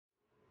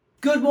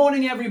Good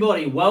morning,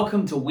 everybody.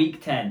 Welcome to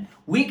week 10.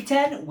 Week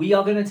 10, we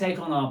are going to take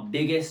on our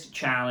biggest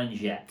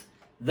challenge yet,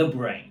 the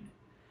brain.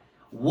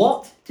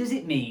 What does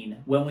it mean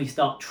when we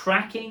start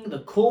tracking the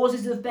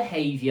causes of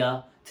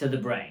behavior to the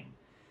brain?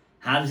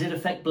 How does it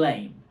affect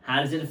blame?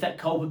 How does it affect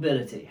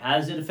culpability? How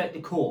does it affect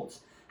the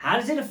courts? How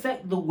does it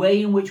affect the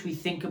way in which we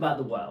think about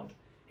the world?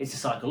 It's a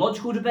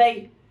psychological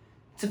debate.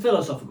 It's a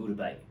philosophical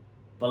debate.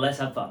 But let's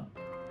have fun.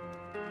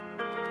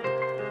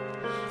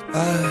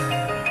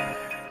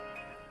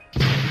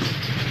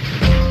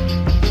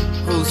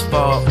 Whose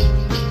fault?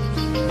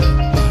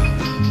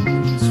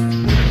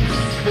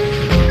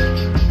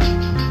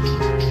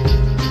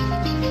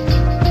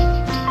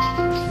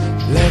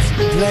 Let's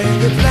play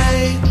the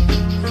blame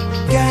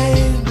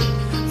game.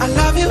 I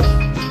love you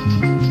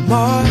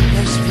more.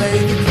 Let's play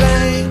the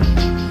blame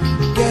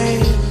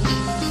game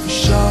for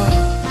sure.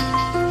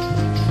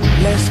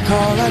 Let's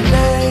call our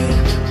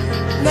names.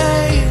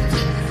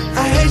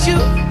 I hate you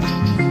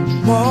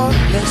more.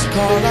 Let's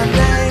call our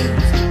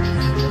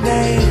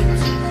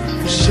names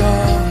for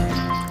sure.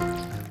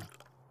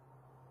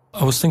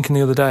 I was thinking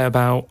the other day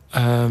about,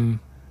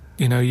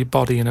 your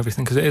body and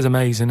everything, because it is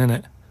amazing, isn't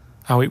it?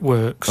 How it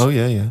works. Oh,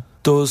 yeah.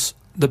 Does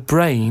the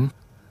brain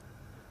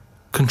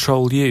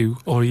control you,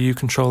 or are you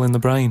controlling the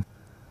brain?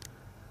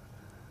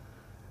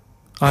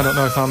 I don't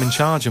know if I'm in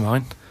charge of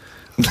mine.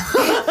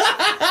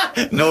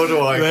 Nor do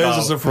I, There's Carl.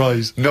 a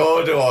surprise.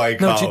 Nor do I,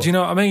 Carl. No, do you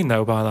know what I mean,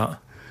 though, by that?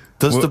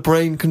 Does the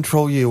brain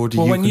control you, or do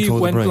you control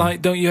the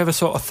brain? Don't you ever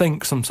sort of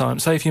think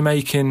sometimes? Say if you're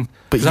making...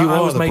 But 'cause you I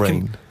are was the making,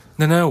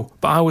 brain. No,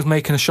 but I was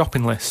making a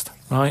shopping list,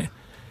 right?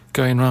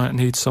 Going, right, I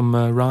need some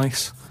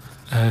rice,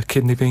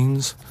 kidney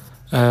beans,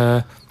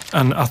 and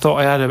I thought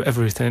I had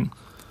everything,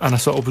 and I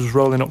sort of was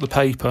rolling up the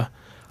paper,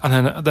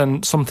 and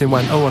then something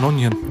went, an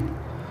onion.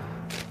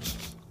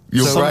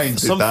 Your brain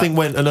did something that.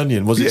 went an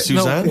onion. Was it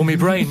Suzanne? No, well, my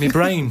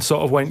brain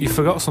sort of went, you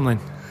forgot something.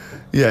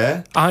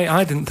 Yeah.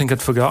 I didn't think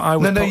I'd forgot. I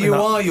was No, putting you that-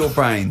 are your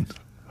brain.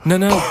 No,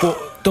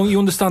 but don't you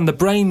understand?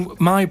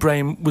 My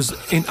brain was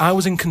I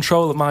was in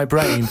control of my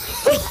brain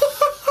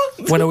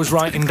when I was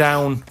writing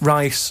down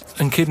rice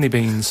and kidney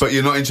beans. But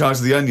you're not in charge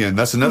of the onion.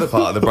 That's another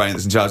part of the brain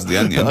that's in charge of the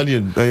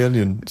onion. The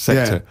onion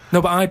sector.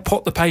 No, but I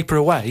put the paper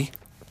away,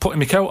 putting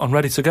my coat on,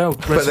 ready to go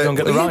and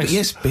get the rice.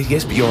 Yes,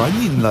 but your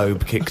onion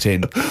lobe kicked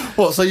in.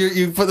 What? So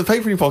you put the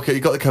paper in your pocket,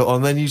 you got the coat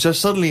on, then you just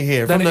suddenly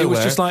hear Then from it nowhere,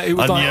 was just like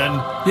onion.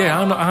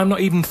 I'm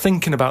not even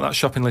thinking about that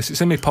shopping list.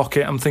 It's in my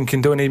pocket. I'm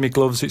thinking, do I need my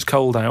gloves? It's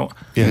cold out.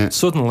 Yeah.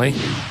 Suddenly,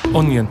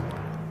 onion,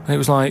 and it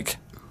was like,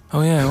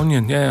 oh yeah,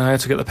 onion. Yeah, I had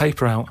to get the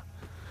paper out.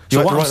 You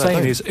So had to what I'm write that saying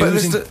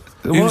down. is,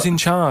 But who's in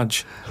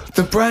charge?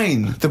 The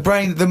brain,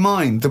 the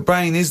mind. The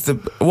brain is the...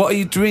 What are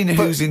you doing? But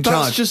Who's in that's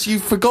charge? just you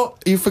forgot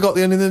the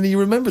onion, and then you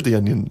remembered the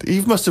onion.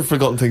 You must have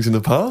forgotten things in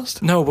the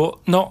past. No,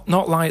 but not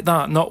like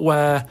that. Not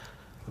where,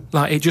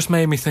 like, it just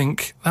made me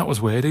think that was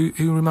weird.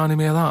 Who reminded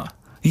me of that?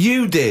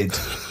 You did.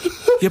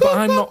 Yeah, but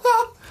I'm not.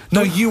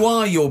 No, you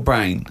are your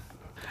brain.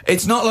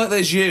 It's not like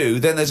there's you,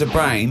 then there's a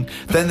brain,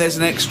 then there's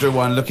an extra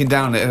one looking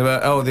down at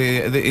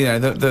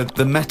it.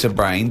 The meta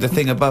brain, the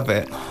thing above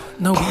it.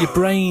 No, but your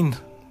brain.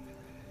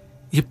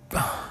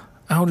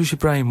 How does your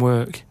brain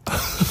work?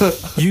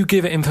 You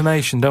give it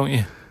information, don't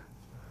you?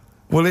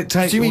 Well, it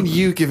takes. Do you mean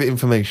you give it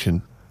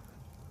information?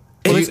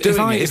 If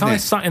I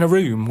sat in a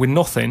room with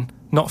nothing,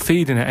 not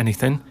feeding it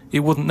anything, it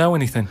wouldn't know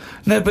anything.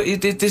 No, but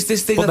there's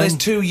this thing But that there's then-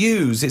 two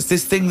yous. It's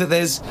this thing that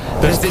there's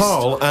There's this.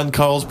 Carl and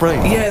Carl's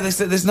brain. Yeah,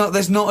 there's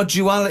not a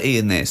duality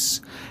in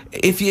this.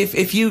 If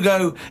you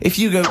go,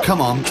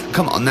 come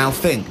on, now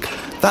think.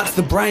 That's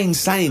the brain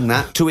saying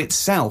that to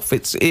itself.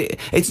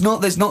 It's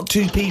not. There's not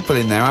two people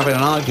in there having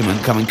an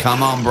argument.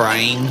 Come on,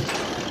 brain.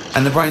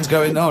 And the brain's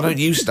going, oh, don't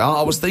you start,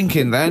 I was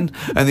thinking then.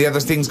 And the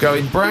other thing's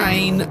going,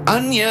 brain,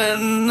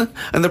 onion.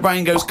 And the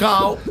brain goes,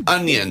 Carl,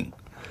 onion.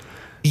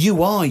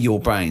 You are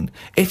your brain.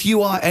 If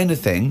you are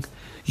anything,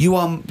 you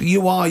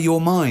are your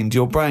mind,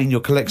 your brain, your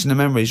collection of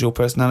memories, your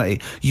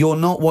personality. You're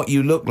not what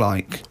you look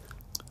like.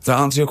 Does that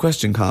answer your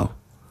question, Carl?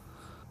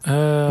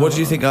 What did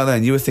you think of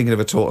then? You were thinking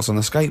of a tortoise on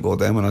a skateboard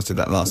then when I did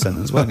that last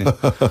sentence, weren't you?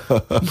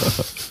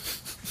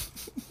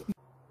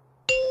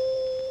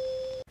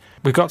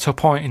 We've got to a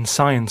point in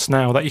science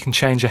now that you can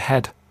change your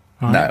head.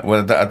 Right? No,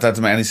 well, that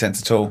doesn't make any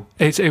sense at all.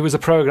 It was a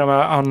program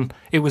on.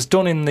 It was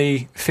done in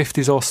the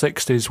 50s or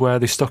 60s where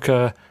they stuck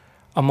a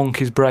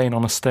monkey's brain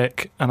on a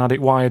stick and had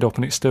it wired up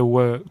and it still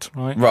worked.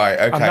 Right. Right.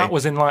 Okay. And that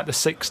was in like the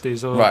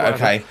 60s or Right. whatever.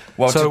 Okay.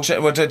 Well, So-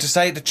 to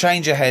say to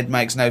change your head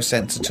makes no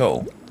sense at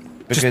all.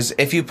 Because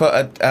if you put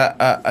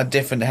a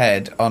different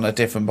head on a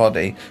different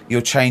body,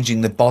 you're changing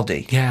the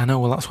body. Yeah, I know.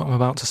 Well, that's what I'm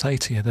about to say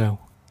to you, though.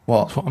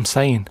 What? That's what I'm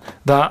saying.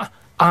 That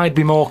I'd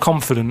be more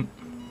confident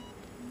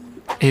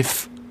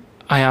if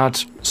I had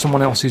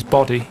someone else's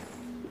body,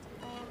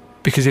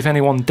 because if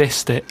anyone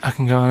dissed it, I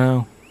can go,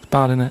 no, it's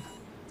bad, innit?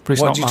 But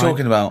it's What not are you mine.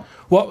 talking about?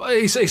 Well,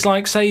 it's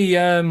like, say,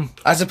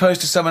 As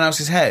opposed to someone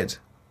else's head?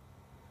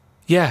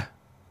 yeah.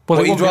 Well,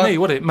 What, it you'd wouldn't be rather- me,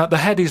 would it? The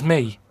head is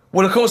me.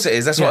 Well, of course it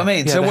is. That's what I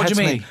mean. Yeah, So the what do you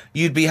head's mean? me.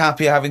 You'd be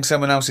happier having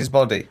someone else's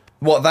body?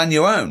 What, than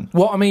your own?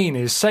 What I mean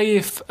is, say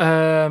if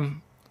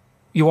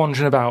you're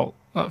wandering about.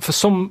 For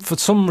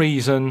some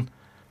reason,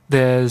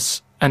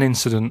 there's an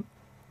incident.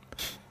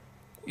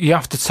 You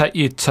have to take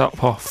your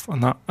top off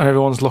and that, and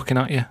everyone's looking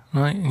at you,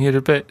 right? And you're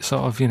a bit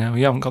sort of, you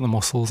haven't got the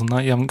muscles and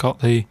that, you haven't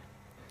got the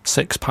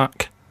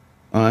six-pack.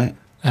 Right.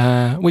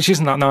 Which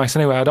isn't that nice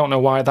anyway. I don't know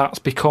why that's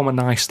become a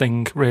nice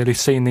thing, really,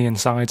 seeing the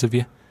insides of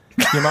you.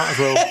 You might as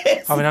well...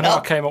 I mean, I know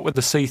I came up with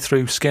the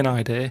see-through skin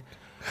idea,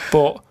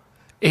 but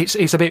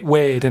it's a bit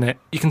weird, isn't it?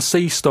 You can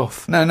see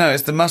stuff. No,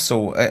 it's the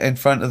muscle in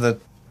front of the...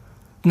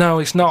 No,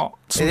 it's not.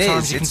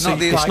 Sometimes you can it's not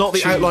see, the- It's not the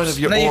tubes. outline of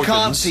your No, you organs.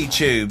 can't see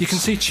tubes. You can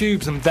see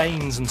tubes and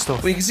veins and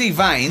stuff. Well, you can see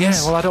veins. Yeah,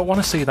 well, I don't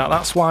want to see that.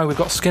 That's why we've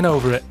got skin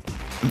over it. Is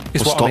Well,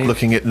 what stop I mean.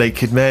 looking at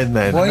naked men,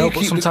 then. Why- No, you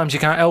but keep- sometimes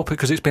you can't help it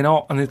because it's been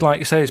hot, and like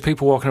you say, there's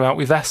people walking about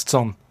with vests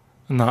on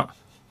and that.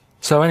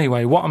 So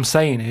anyway, what I'm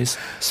saying is,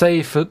 say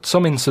if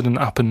some incident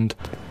happened,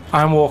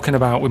 I'm walking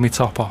about with my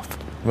top off.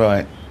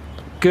 Right.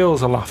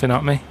 Girls are laughing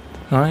at me,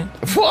 right?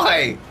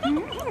 Why?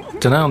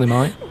 Dunno, they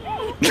might.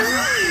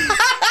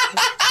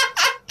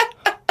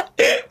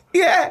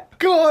 Yeah,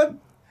 go on.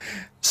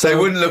 So they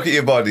wouldn't look at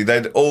your body,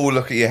 they'd all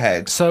look at your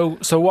head. So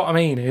what I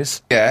mean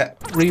is, Yeah.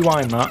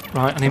 rewind that,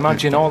 right, and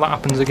imagine all that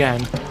happens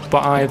again,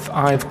 but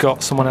I've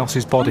got someone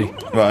else's body.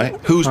 Right.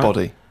 Whose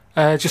body?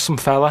 Just some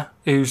fella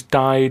who's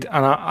died,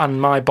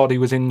 and my body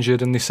was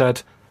injured, and they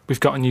said, we've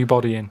got a new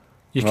body in.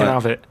 You can Right.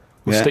 have it.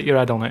 We'll Yeah. stick your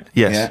head on it.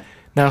 Yes. Yeah.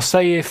 Now,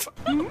 say if...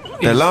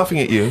 They're laughing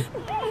at you.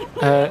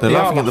 they are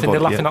laughing at the body, They're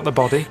laughing yeah. at the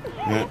body.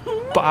 Yeah.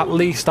 But at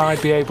least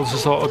I'd be able to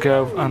sort of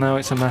go, I know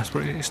it's a mess,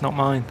 but it's not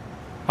mine.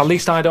 At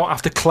least I don't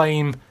have to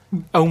claim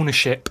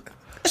ownership.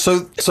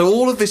 So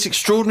all of this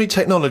extraordinary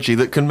technology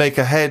that can make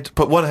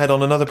put one head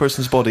on another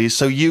person's body,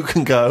 so you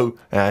can go,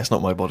 it's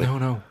not my body.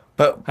 No.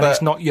 But And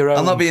it's not your own.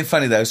 I'm not being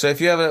funny though. So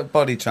if you have a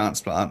body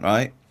transplant,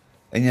 right,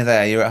 and you're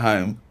there, you're at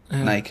home,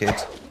 naked,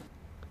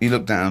 you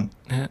look down,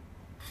 Yeah.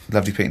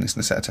 lovely penis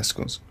and a set of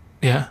testicles,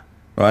 Yeah.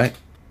 right?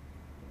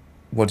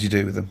 What do you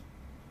do with them?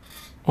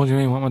 What do you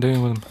mean? What am I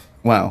doing with them?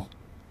 Well,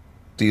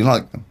 do you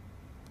like them?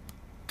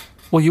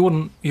 Well, you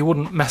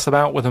wouldn't mess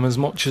about with them as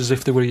much as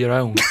if they were your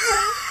own.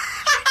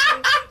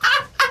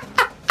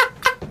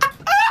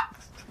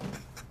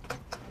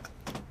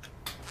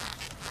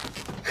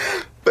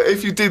 But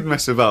if you did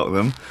mess about with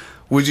them,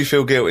 would you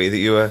feel guilty that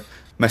you were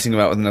messing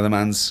about with another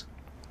man's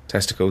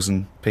testicles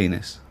and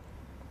penis?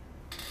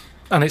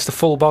 And it's the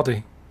full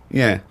body.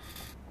 Yeah.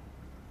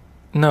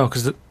 No,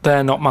 because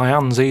they're not my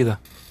hands either.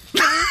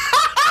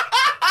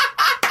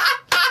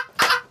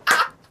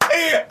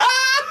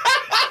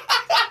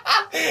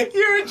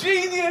 You're a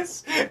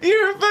genius!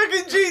 You're a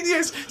fucking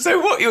genius! So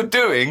what you're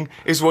doing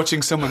is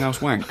watching someone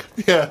else wank.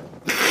 Yeah.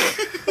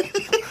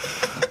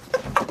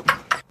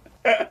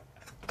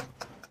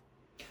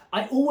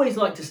 I always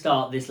like to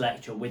start this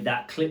lecture with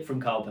that clip from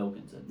Carl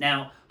Pilkington.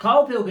 Now,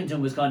 Carl Pilkington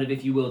was kind of,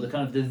 if you will, the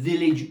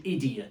village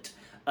idiot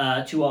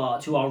to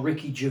our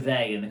Ricky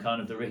Gervais and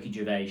the Ricky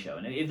Gervais show.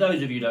 And if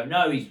those of you don't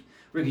know,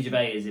 Ricky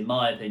Gervais is, in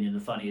my opinion, the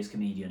funniest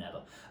comedian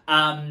ever.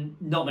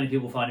 Not many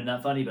people find him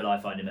that funny, but I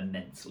find him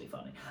immensely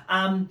funny.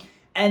 And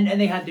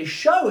they had this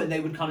show, and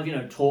they would kind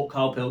of talk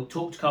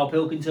to Carl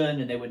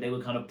Pilkington, and they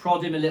would kind of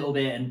prod him a little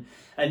bit,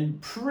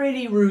 and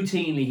pretty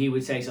routinely he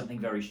would say something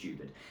very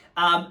stupid.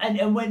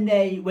 And when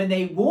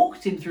they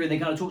walked him through and they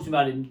kind of talked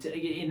about him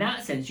in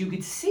that sense, you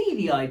could see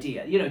the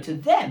idea. To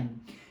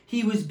them,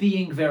 he was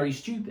being very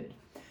stupid.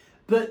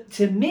 But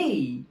to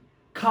me,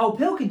 Carl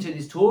Pilkington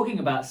is talking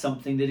about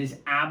something that is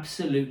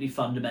absolutely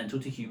fundamental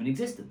to human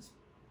existence.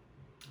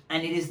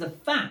 And it is the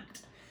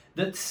fact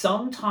that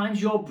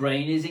sometimes your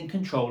brain is in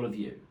control of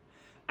you,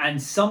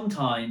 and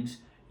sometimes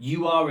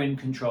you are in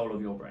control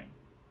of your brain.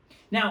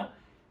 Now,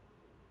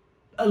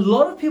 a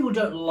lot of people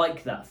don't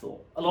like that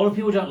thought. A lot of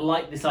people don't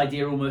like this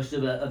idea almost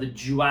of a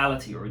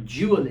duality or a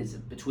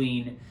dualism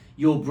between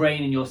your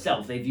brain and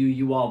yourself. They view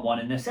you are one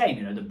and the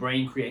same. The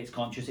brain creates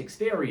conscious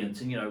experience,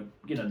 and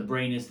the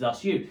brain is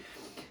thus you.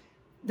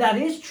 That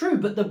is true,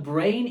 but the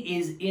brain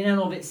is in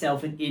and of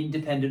itself an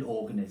independent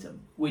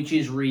organism, which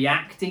is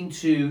reacting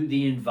to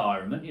the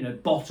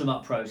environment,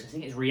 bottom-up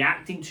processing. It's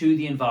reacting to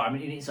the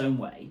environment in its own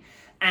way.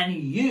 And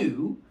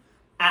you,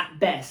 at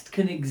best,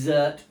 can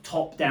exert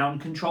top-down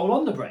control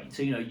on the brain.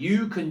 So,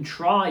 you can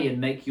try and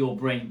make your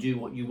brain do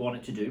what you want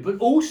it to do, but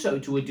also,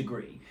 to a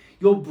degree,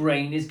 your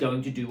brain is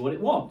going to do what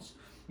it wants.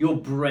 Your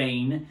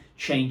brain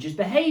changes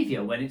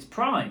behavior when it's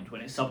primed,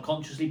 when it's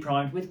subconsciously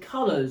primed with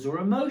colors or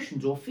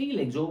emotions or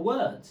feelings or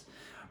words,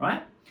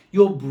 right?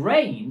 Your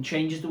brain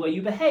changes the way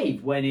you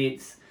behave when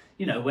it's,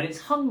 when it's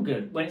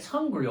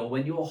hungry, or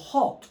when you're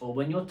hot, or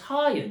when you're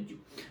tired.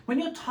 When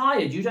you're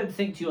tired, you don't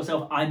think to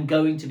yourself, I'm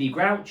going to be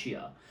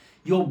grouchier.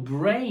 Your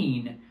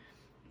brain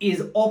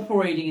is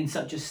operating in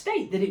such a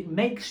state that it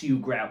makes you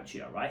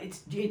grouchier, right? It's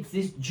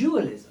this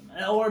dualism.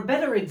 Or a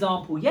better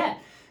example yet,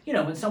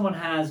 when someone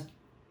has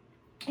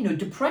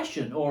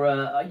depression or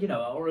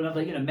or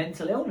another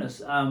mental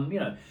illness,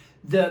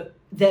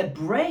 their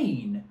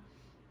brain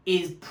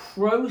is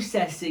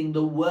processing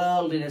the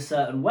world in a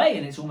certain way,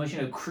 and it's almost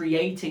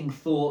creating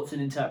thoughts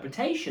and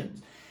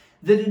interpretations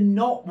that are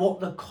not what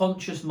the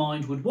conscious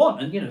mind would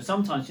want. And, you know,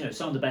 sometimes, you know,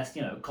 some of the best,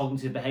 you know,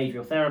 cognitive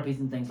behavioral therapies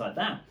and things like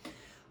that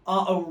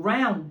are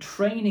around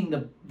training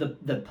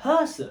the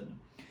person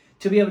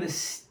to be able to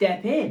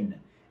step in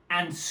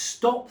and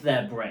stop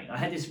their brain. I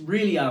had this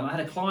really, I had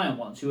a client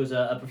once who was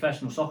a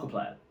professional soccer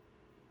player.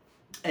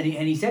 And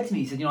he said to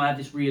me, he said, you know, I have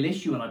this real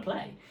issue when I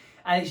play.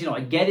 And it's, you know,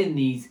 I get in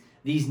these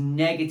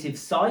negative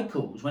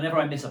cycles whenever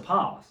I miss a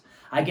pass.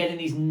 I get in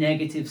these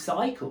negative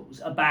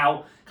cycles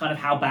about kind of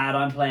how bad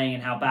I'm playing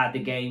and how bad the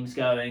game's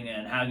going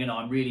and how, you know,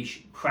 I'm really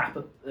crap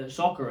at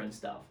soccer and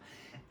stuff.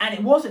 And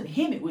it wasn't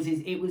him. It was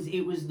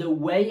the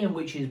way in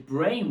which his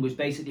brain was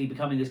basically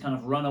becoming this kind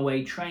of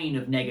runaway train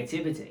of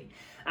negativity.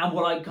 And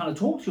what I kind of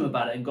talked to him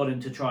about it and got him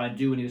to try and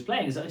do when he was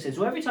playing is, like I said,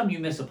 so every time you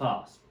miss a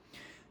pass,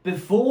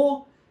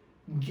 before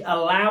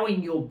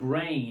allowing your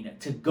brain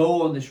to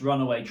go on this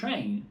runaway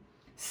train,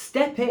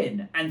 step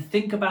in and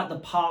think about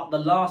the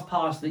last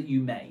pass that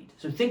you made.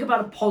 So think about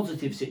a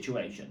positive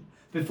situation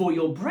before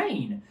your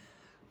brain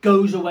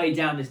goes away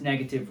down this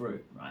negative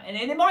route, right? And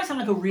it might sound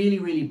like a really,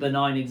 really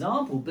benign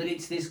example, but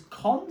it's this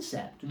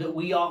concept that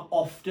we are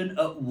often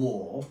at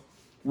war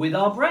with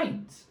our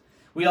brains.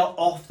 We are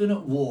often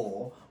at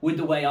war with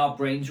the way our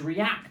brains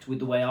react, with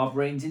the way our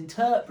brains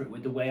interpret,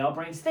 with the way our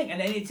brains think.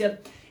 And it's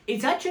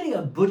actually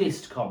a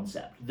Buddhist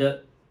concept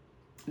that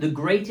the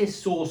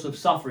greatest source of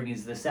suffering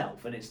is the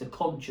self, and it's the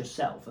conscious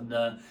self, and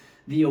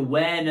the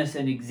awareness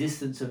and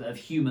existence of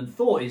human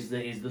thought is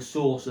the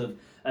source of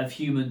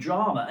human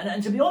drama.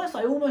 And to be honest,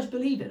 I almost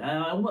believe it.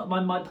 And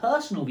my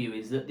personal view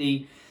is that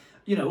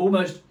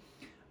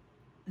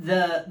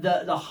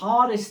the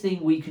hardest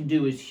thing we can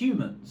do as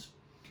humans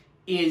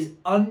is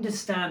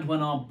understand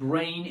when our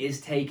brain is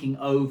taking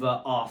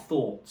over our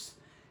thoughts,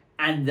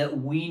 and that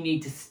we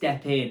need to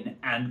step in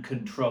and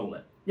control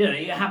it. You know,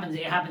 it happens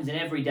in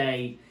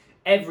everyday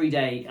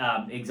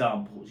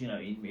examples, you know,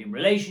 in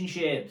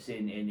relationships,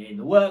 in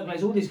the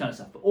workplace, all this kind of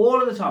stuff. But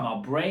all of the time,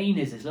 our brain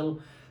is this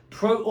little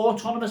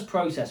autonomous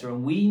processor,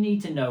 and we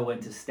need to know when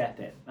to step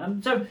in.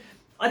 So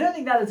I don't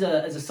think that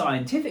as a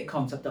scientific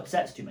concept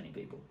upsets too many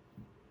people.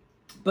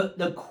 But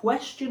the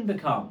question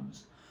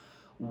becomes,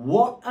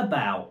 what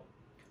about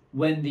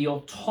when the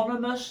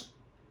autonomous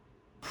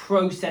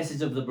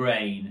processes of the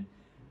brain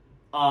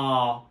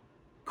are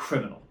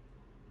criminal?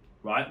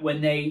 Right?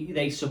 When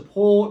they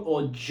support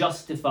or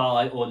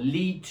justify or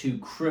lead to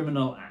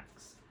criminal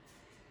acts.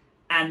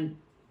 And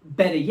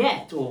better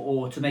yet,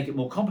 or to make it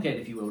more complicated,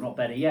 if you will, not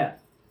better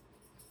yet,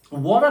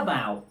 what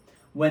about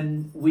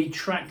when we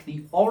track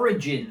the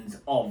origins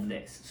of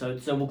this? So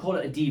we'll call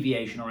it a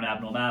deviation or an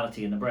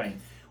abnormality in the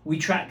brain. We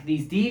track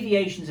these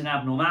deviations and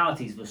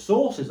abnormalities, the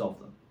sources of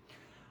them,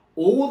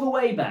 all the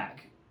way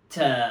back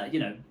to, you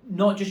know,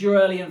 not just your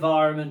early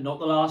environment, not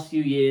the last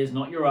few years,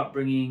 not your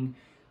upbringing,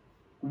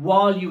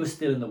 while you were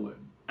still in the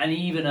womb, and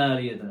even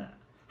earlier than that.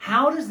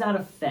 How does that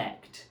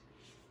affect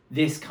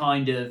this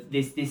kind of,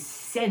 this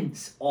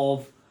sense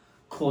of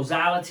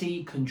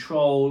causality,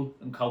 control,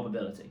 and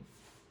culpability?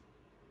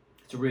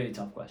 It's a really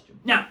tough question.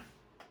 Now,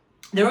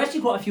 there are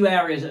actually quite a few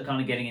areas that are kind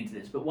of getting into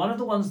this, but one of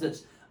the ones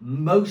that's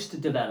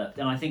most developed,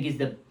 and I think is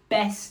the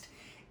best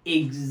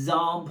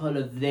example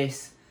of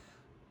this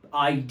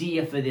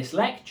idea for this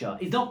lecture,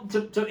 is not,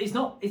 so it's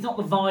not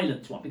the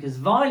violence one, because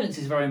violence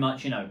is very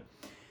much, you know,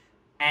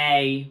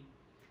 a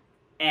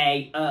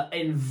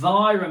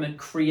environment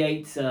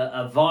creates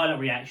a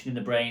violent reaction in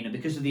the brain, and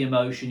because of the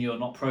emotion, you're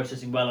not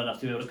processing well enough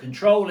to be able to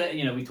control it. And,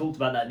 you know, we talked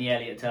about that in the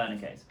Elliot Turner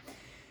case.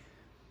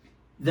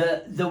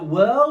 The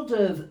world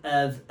of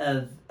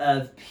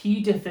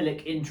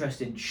paedophilic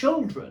interest in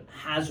children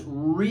has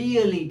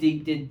really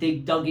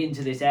dug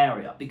into this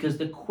area, because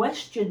the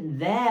question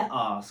they're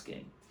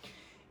asking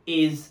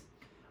is,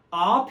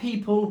 are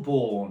people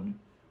born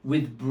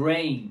with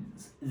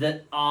brains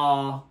that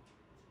have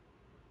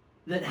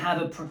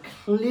a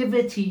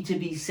proclivity to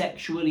be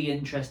sexually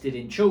interested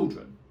in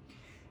children?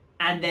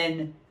 And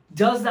then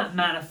does that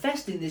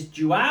manifest in this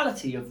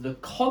duality of the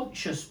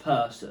conscious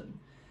person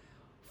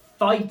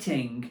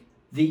fighting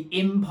the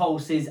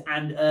impulses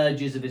and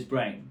urges of his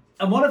brain?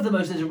 And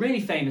there's a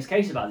really famous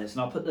case about this,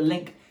 and I'll put the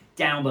link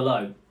down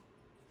below,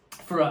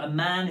 for a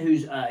man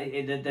who's,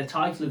 the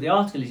title of the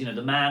article is, you know,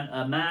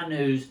 a man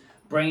whose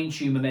brain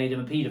tumour made him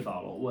a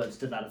paedophile, or words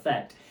to that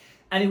effect.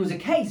 And it was a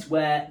case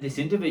where this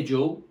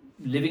individual,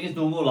 living his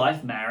normal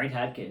life, married,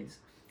 had kids,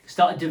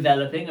 started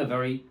developing a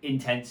very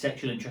intense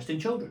sexual interest in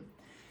children.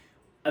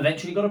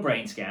 Eventually got a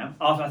brain scan.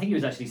 After, I think he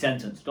was actually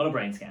sentenced, got a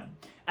brain scan.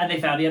 And they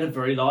found he had a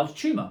very large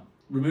tumour.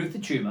 Removed the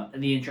tumour,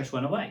 and the interest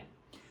went away.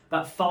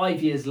 About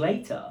 5 years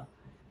later,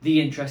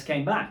 the interest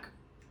came back.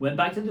 Went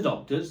back to the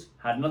doctors,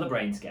 had another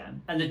brain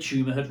scan, and the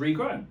tumour had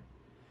regrown.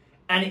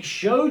 And it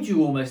showed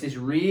you almost this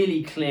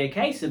really clear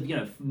case of, you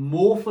know,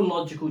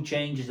 morphological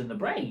changes in the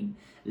brain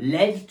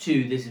led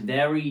to this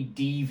very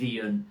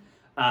deviant,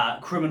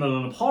 criminal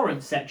and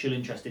abhorrent sexual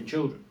interest in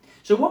children.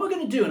 So what we're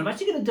going to do, and I'm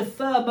actually going to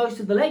defer most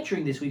of the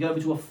lecturing this week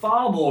over to a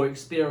far more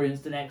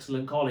experienced and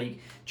excellent colleague,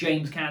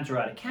 James Cantor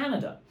out of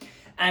Canada.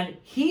 And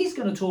he's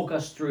going to talk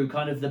us through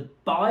kind of the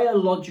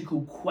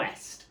biological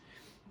quest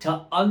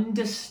to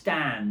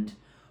understand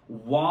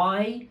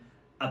why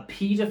a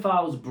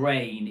paedophile's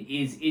brain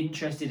is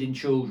interested in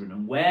children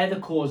and where the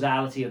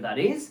causality of that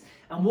is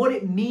and what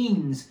it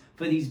means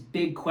for these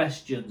big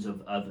questions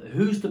of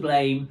who's to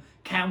blame,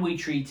 can we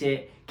treat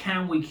it,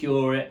 can we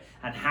cure it,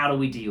 and how do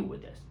we deal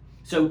with this.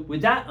 So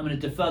with that, I'm going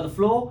to defer the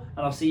floor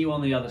and I'll see you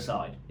on the other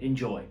side.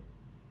 Enjoy.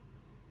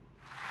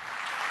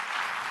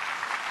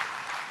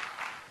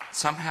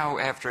 Somehow,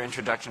 after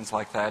introductions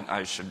like that,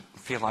 I should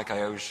feel like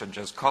I always should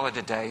just call it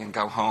a day and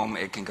go home.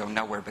 It can go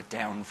nowhere but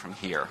down from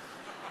here.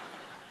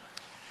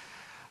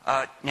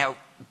 Now,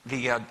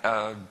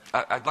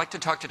 I'd like to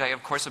talk today,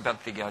 of course,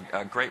 about the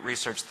great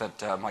research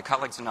that my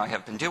colleagues and I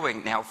have been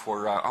doing now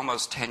for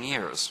almost 10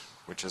 years,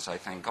 which is, I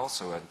think,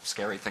 also a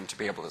scary thing to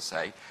be able to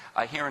say,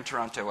 here in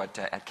Toronto at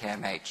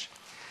CAMH.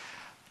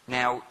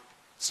 Now,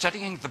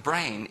 studying the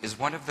brain is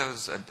one of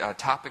those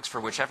topics for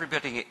which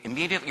everybody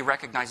immediately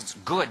recognizes,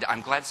 good,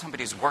 I'm glad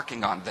somebody's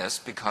working on this,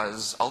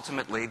 because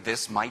ultimately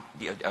this might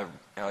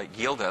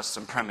yield us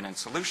some permanent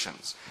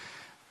solutions.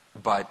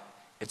 But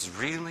it's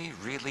really,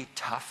 really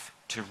tough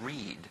to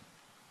read.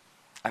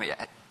 I mean,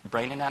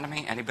 brain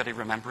anatomy, anybody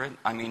remember it?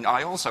 I mean,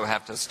 I also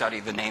have to study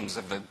the names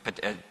of the,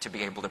 to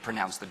be able to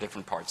pronounce the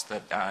different parts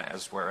that,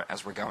 as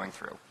we're going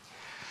through.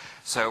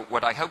 So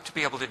what I hope to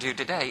be able to do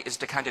today is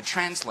to kind of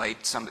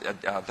translate some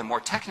the more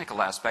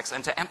technical aspects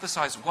and to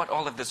emphasize what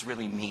all of this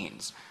really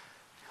means.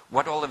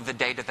 What all of the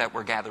data that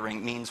we're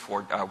gathering means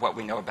for what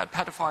we know about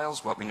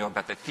pedophiles, what we know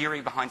about the theory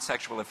behind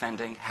sexual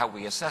offending, how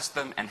we assess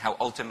them, and how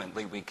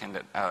ultimately we can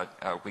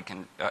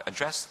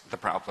address the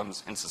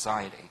problems in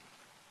society.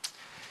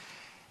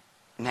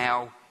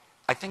 Now,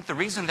 I think the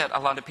reason that a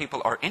lot of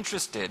people are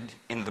interested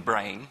in the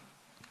brain,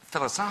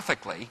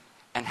 philosophically,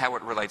 and how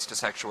it relates to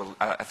sexual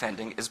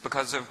offending is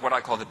because of what I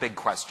call the big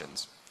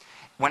questions.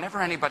 Whenever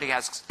anybody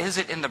asks, is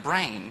it in the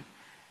brain,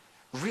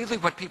 really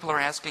what people are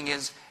asking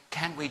is,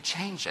 can we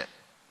change it?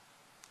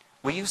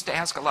 We used to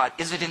ask a lot,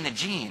 is it in the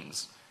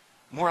genes?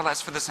 More or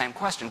less for the same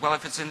question. Well,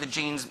 if it's in the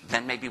genes,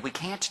 then maybe we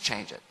can't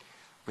change it.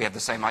 We have the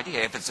same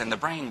idea. If it's in the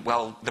brain,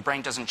 well, the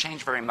brain doesn't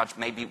change very much,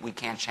 maybe we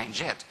can't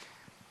change it.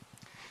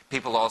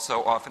 People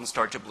also often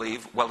start to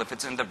believe, well, if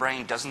it's in the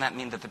brain, doesn't that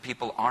mean that the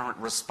people aren't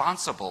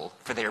responsible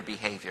for their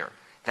behavior?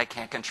 They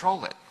can't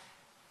control it.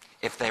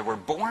 If they were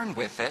born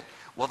with it,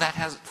 well, that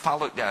has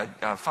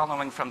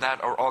following from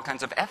that are all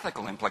kinds of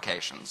ethical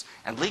implications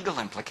and legal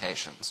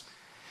implications.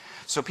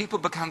 So people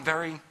become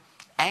very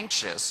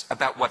anxious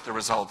about what the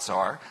results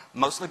are,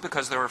 mostly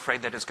because they're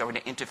afraid that it's going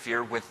to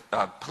interfere with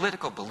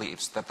political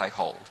beliefs that they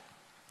hold.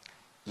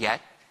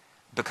 Yet,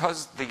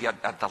 because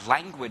the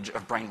language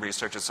of brain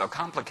research is so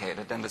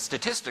complicated and the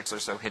statistics are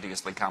so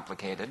hideously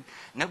complicated,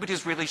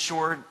 nobody's really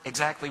sure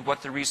exactly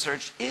what the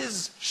research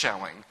is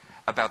showing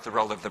about the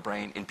role of the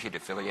brain in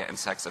pedophilia and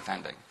sex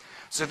offending.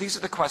 So these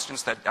are the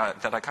questions that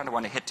I kind of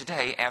want to hit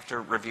today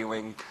after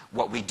reviewing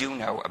what we do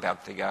know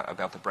about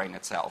the brain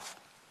itself.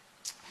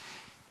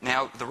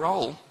 Now, the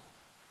role,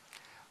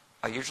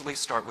 I usually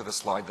start with a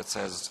slide that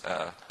says,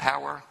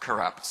 power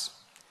corrupts.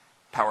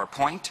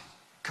 PowerPoint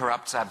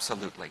corrupts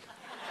absolutely.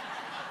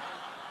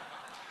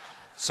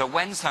 So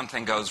when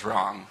something goes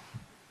wrong,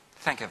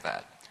 think of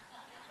that.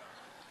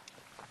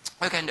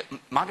 Okay,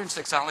 modern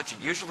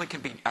sexology usually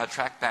can be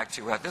tracked back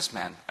to this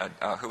man,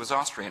 who was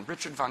Austrian,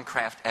 Richard von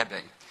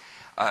Krafft-Ebing.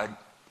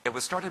 It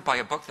was started by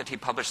a book that he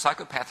published,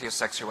 Psychopathia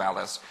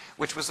Sexualis,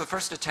 which was the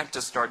first attempt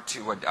to start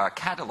to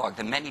catalog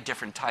the many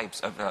different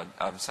types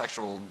of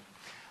sexual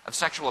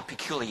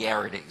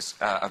peculiarities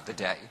of the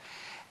day.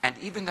 And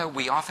even though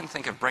we often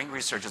think of brain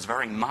research as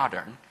very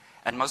modern,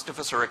 and most of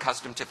us are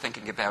accustomed to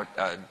thinking about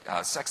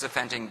sex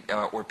offending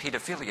or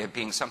pedophilia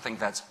being something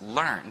that's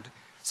learned,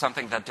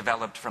 something that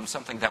developed from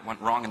something that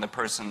went wrong in the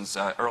person's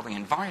early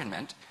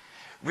environment,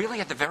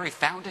 really at the very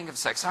founding of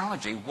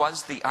sexology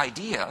was the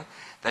idea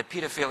that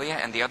pedophilia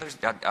and the other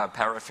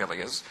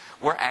paraphilias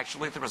were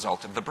actually the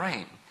result of the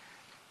brain.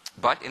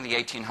 But in the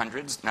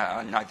 1800s,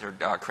 neither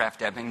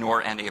Krafft-Ebing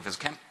nor any of his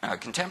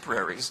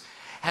contemporaries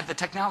had the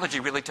technology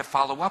really to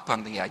follow up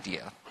on the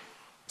idea.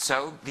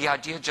 So the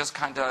idea just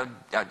kind of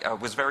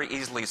was very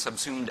easily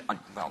subsumed,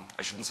 well,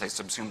 I shouldn't say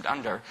subsumed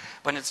under,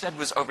 but instead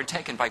was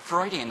overtaken by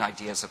Freudian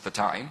ideas at the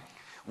time,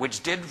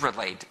 which did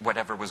relate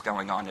whatever was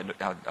going on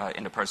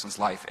in a person's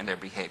life and their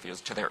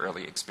behaviors to their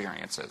early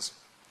experiences.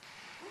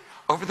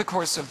 Over the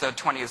course of the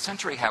 20th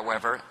century,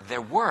 however,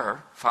 there were,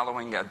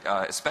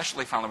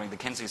 especially following the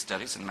Kinsey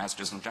studies and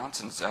Masters and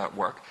Johnson's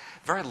work,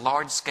 very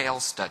large-scale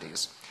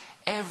studies.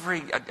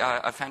 Every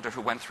offender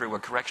who went through a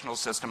correctional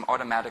system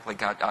automatically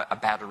got a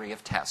battery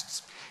of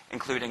tests,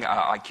 including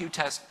IQ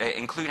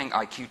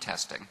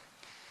testing.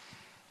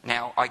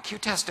 Now, IQ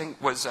testing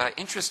was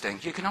interesting.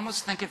 You can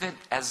almost think of it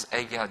as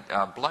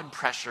a blood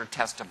pressure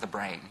test of the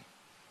brain.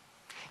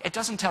 It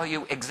doesn't tell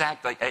you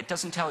exactly,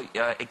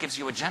 it gives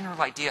you a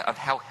general idea of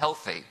how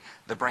healthy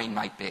the brain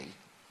might be.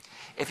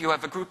 If you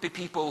have a group of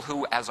people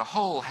who, as a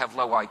whole, have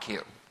low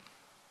IQ,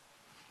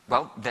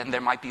 well, then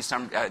there might be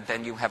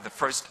then you have the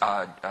first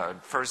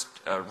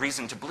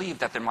reason to believe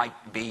that there might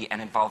be an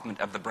involvement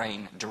of the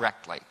brain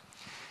directly.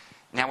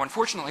 Now,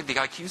 unfortunately, the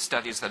IQ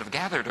studies that have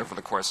gathered over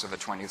the course of the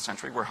 20th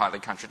century were highly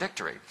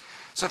contradictory.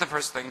 So the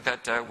first thing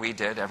that we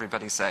did,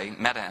 everybody say,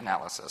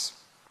 meta-analysis.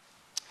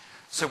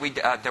 So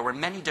there were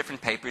many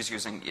different papers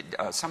using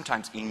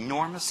sometimes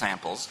enormous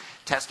samples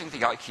testing the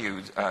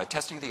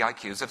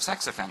IQs of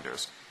sex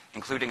offenders,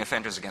 including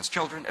offenders against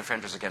children,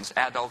 offenders against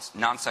adults,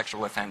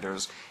 non-sexual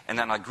offenders, and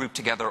then I grouped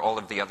together all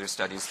of the other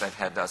studies that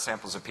had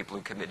samples of people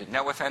who committed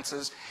no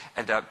offenses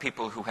and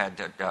people who had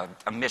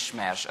a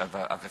mishmash of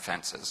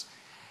offenses.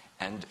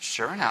 And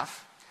sure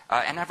enough,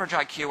 an average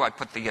IQ, I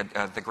put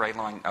the gray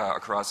line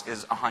across,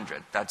 is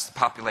 100. That's the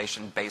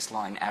population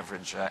baseline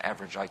average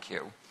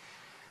IQ.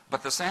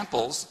 But the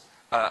samples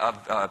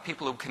of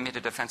people who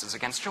committed offenses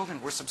against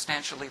children were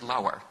substantially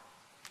lower.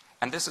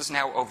 And this is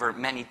now over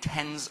many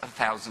tens of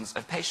thousands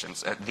of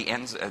patients. The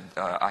ends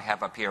I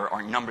have up here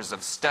are numbers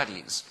of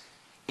studies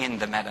in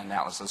the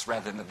meta-analysis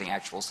rather than the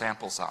actual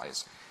sample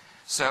size.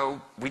 So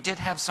we did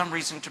have some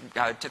reason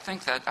to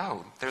think that,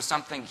 oh, there's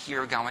something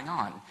here going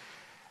on.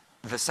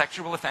 The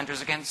sexual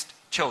offenders against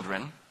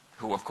children,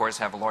 who of course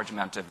have a large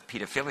amount of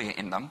pedophilia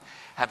in them,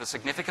 have a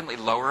significantly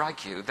lower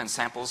IQ than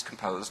samples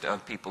composed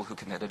of people who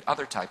committed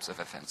other types of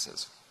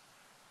offenses.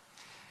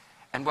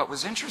 And what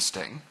was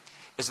interesting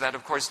is that,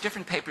 of course,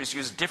 different papers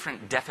use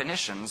different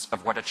definitions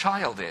of what a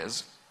child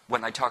is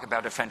when they talk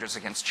about offenders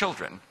against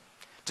children.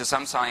 To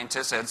some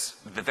scientists,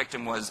 the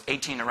victim was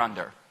 18 or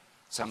under.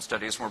 Some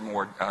studies were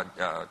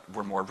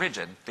more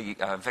rigid. The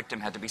victim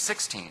had to be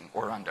 16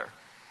 or under,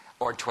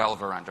 or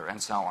 12 or under,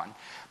 and so on.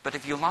 But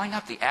if you line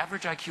up the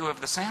average IQ of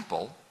the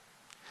sample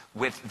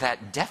with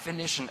that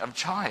definition of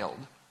child,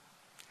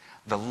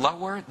 the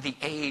lower the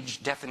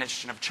age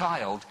definition of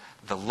child,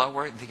 the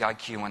lower the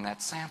IQ in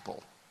that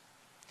sample.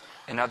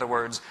 In other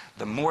words,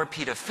 the more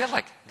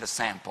pedophilic the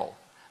sample,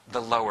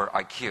 the lower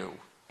IQ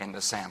in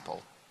the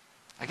sample.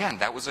 Again,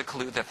 that was a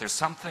clue that there's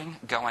something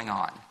going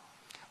on.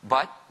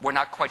 But we're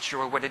not quite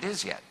sure what it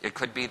is yet. It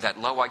could be that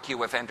low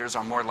IQ offenders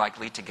are more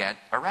likely to get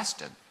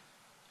arrested.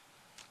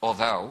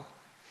 Although,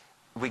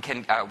 we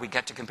also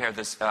get to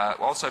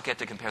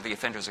compare the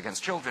offenders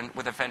against children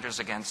with offenders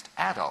against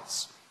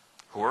adults,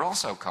 who are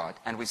also caught,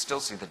 and we still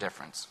see the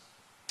difference.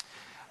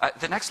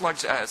 The next large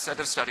set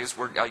of studies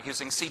were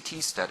using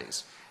CT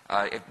studies.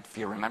 If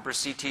you remember,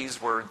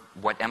 CTs were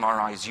what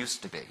MRIs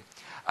used to be.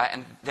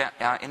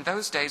 In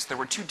those days, there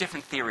were two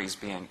different theories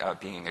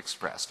being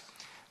expressed.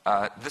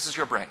 This is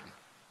your brain.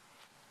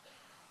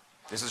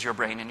 This is your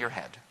brain in your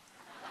head.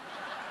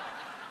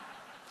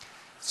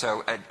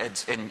 So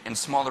in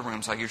smaller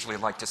rooms, I usually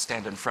like to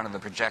stand in front of the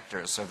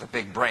projector, so the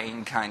big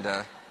brain kind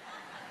of...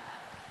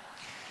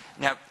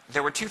 Now,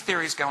 there were two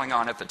theories going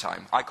on at the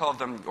time. I called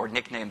them, or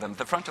nicknamed them,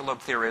 the frontal lobe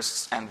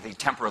theorists and the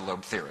temporal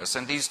lobe theorists.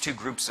 And these two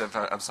groups of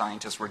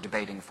scientists were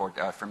debating for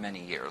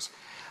many years.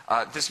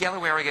 This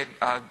yellow area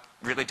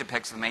really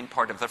depicts the main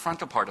part of the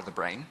frontal part of the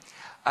brain.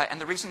 And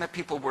the reason that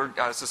people were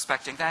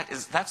suspecting that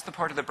is that's the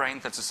part of the brain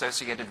that's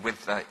associated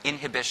with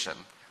inhibition,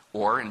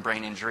 or, in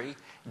brain injury,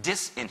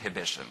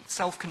 disinhibition,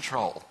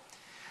 self-control.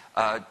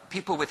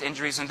 People with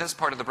injuries in this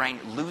part of the brain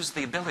lose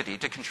the ability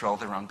to control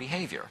their own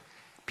behavior.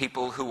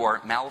 People who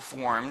are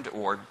malformed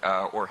or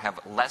have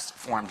less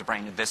formed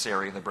brain in this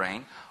area of the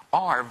brain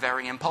are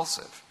very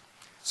impulsive.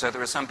 So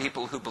there are some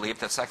people who believe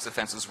that sex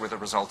offenses were the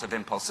result of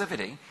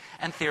impulsivity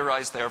and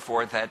theorize,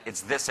 therefore, that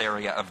it's this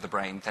area of the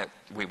brain that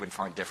we would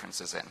find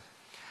differences in.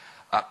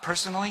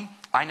 Personally,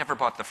 I never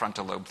bought the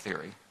frontal lobe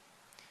theory.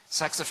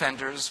 Sex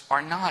offenders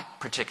are not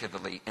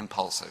particularly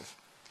impulsive.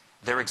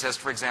 There exist,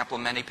 for example,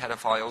 many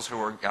pedophiles who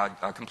are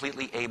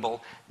completely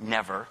able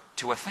never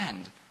to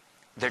offend.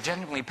 They're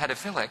genuinely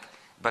pedophilic,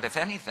 but if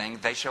anything,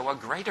 they show a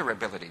greater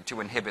ability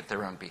to inhibit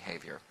their own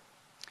behavior.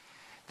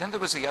 Then there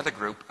was the other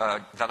group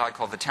that I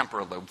call the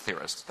temporal lobe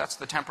theorists. That's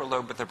the temporal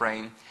lobe of the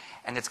brain,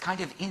 and it's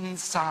kind of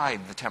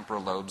inside the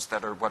temporal lobes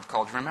that are what's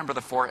called, remember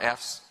the 4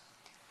 Fs?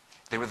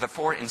 They were the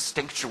 4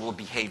 instinctual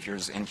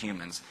behaviors in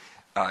humans.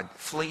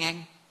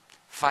 Fleeing,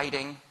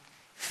 fighting,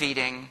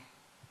 feeding,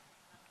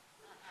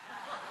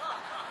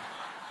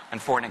 and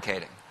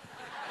fornicating.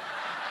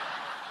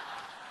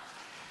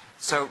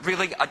 So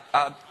really,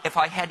 if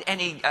I had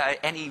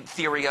any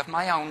theory of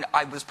my own,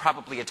 I was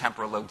probably a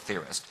temporal lobe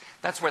theorist.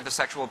 That's where the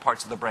sexual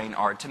parts of the brain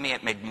are. To me,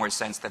 it made more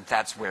sense that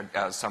that's where,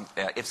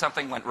 if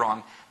something went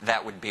wrong,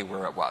 that would be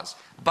where it was.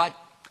 But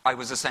I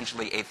was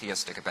essentially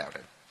atheistic about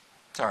it.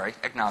 Sorry,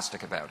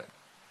 agnostic about it.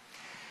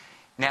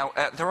 Now,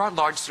 there are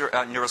large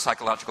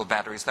neuropsychological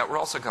batteries that were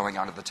also going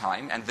on at the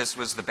time, and this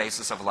was the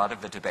basis of a lot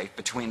of the debate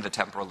between the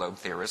temporal lobe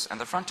theorists and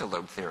the frontal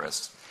lobe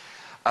theorists.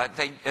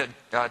 They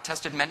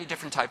tested many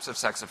different types of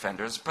sex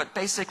offenders, but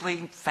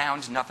basically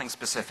found nothing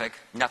specific,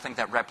 nothing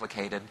that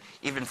replicated.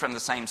 Even from the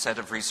same set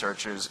of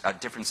researchers,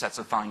 different sets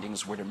of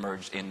findings would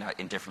emerge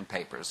in different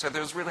papers. So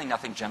there was really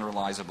nothing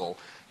generalizable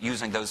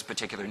using those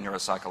particular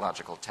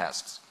neuropsychological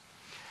tests.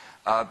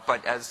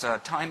 But as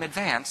time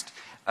advanced,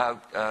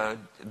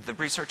 the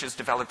researchers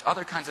developed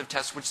other kinds of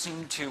tests which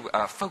seemed to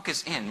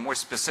focus in more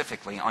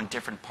specifically on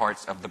different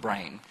parts of the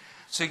brain.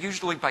 So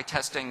usually by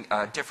testing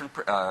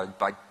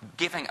by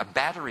giving a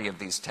battery of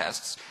these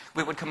tests,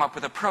 we would come up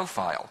with a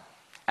profile.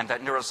 And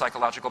that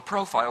neuropsychological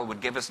profile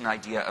would give us an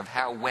idea of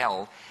how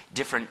well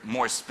different,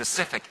 more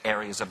specific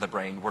areas of the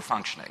brain were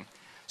functioning.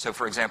 So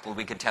for example,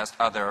 we could test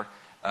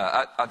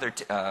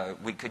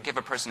we could give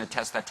a person a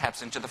test that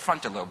taps into the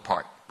frontal lobe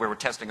part, where we're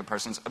testing a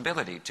person's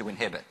ability to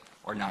inhibit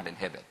or not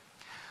inhibit.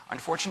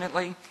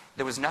 Unfortunately,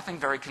 there was nothing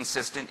very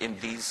consistent in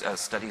these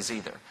studies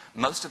either.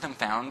 Most of them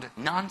found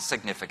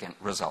non-significant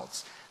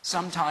results.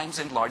 Sometimes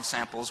in large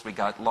samples we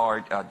got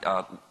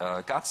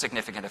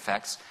significant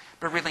effects,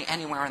 but really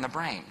anywhere in the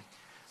brain.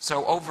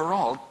 So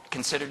overall,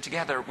 considered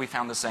together, we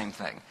found the same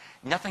thing.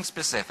 Nothing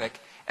specific,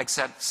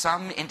 except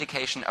some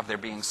indication of there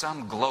being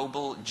some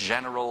global,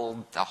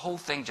 general, the whole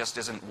thing just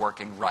isn't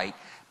working right,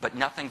 but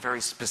nothing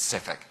very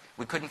specific.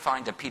 We couldn't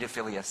find a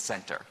pedophilia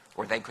center,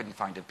 or they couldn't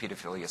find a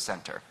pedophilia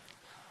center.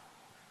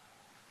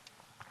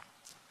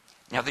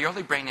 Now, the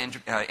early brain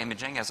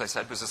imaging, as I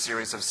said, was a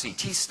series of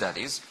CT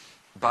studies,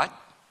 but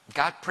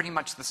got pretty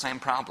much the same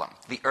problem.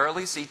 The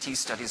early CT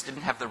studies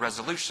didn't have the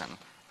resolution,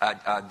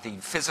 the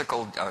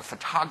physical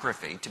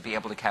photography to be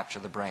able to capture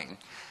the brain.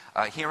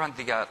 Here on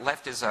the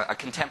left is a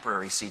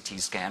contemporary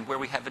CT scan where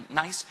we have a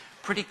nice,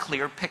 pretty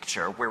clear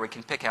picture where we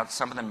can pick out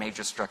some of the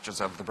major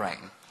structures of the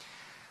brain.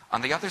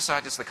 On the other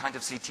side is the kind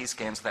of CT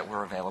scans that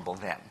were available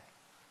then.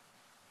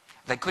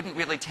 They couldn't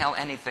really tell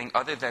anything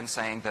other than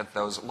saying that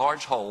those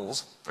large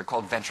holes, they're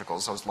called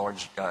ventricles, those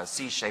large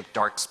C-shaped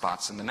dark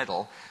spots in the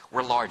middle,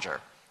 were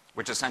larger,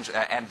 which essentially,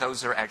 and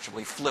those are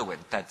actually fluid,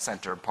 that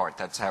center part.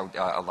 That's how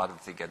a lot of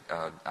the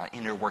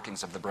inner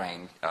workings of the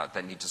brain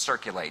that need to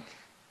circulate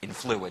in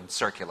fluid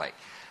circulate.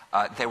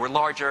 They were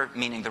larger,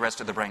 meaning the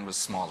rest of the brain was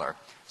smaller.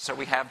 So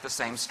we have the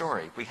same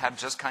story. We have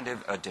just kind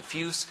of a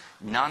diffuse,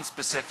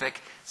 non-specific,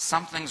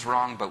 something's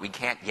wrong, but we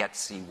can't yet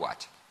see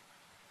what.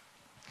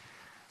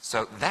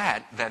 So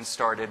that then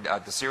started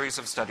the series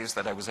of studies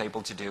that I was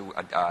able to do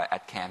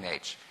at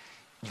CAMH,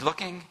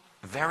 looking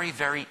very,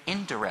 very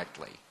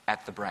indirectly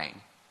at the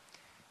brain.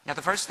 Now,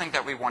 the first thing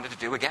that we wanted to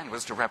do, again,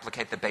 was to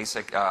replicate the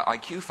basic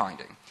IQ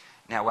finding.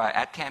 Now,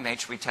 at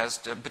CAMH, we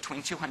test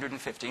between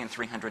 250 and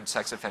 300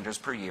 sex offenders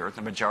per year.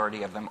 The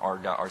majority of them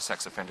are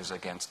sex offenders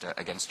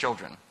against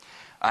children.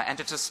 And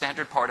it's a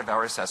standard part of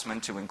our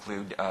assessment to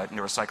include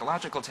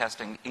neuropsychological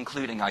testing,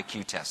 including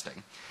IQ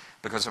testing.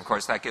 Because, of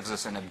course, that gives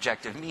us an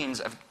objective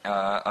means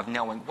of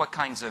knowing what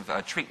kinds of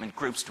treatment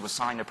groups to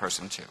assign a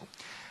person to.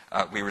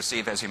 We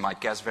receive, as you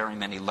might guess, very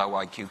many low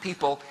IQ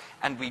people,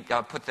 and we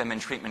put them in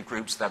treatment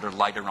groups that are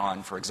lighter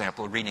on, for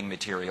example, reading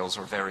materials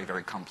or very,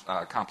 very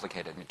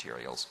complicated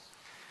materials.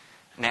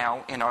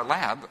 Now, in our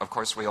lab, of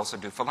course, we also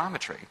do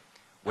philometry,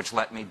 which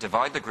let me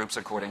divide the groups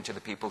according to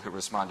the people who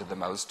responded the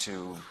most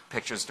to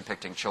pictures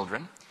depicting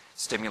children,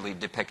 stimuli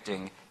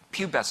depicting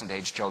pubescent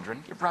age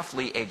children,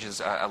 roughly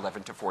ages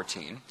 11 to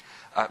 14,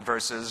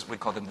 versus, we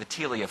call them the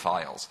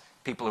teleophiles,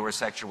 people who are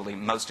sexually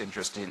most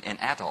interested in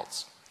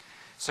adults.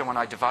 So when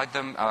I divide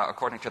them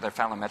according to their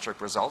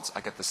phallometric results,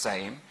 I get the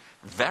same,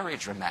 very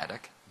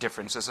dramatic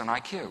differences in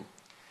IQ.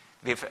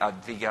 The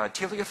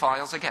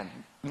teleophiles, again,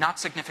 not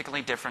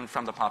significantly different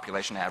from the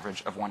population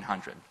average of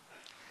 100.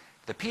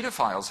 The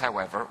pedophiles,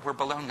 however, were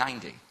below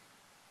 90.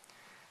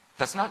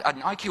 That's not,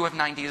 an IQ of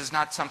 90 is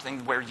not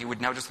something where you would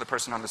notice the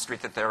person on the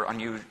street that they're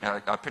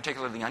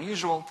particularly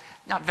unusual,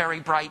 not very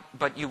bright,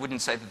 but you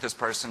wouldn't say that this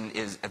person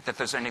is, that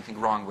there's anything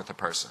wrong with the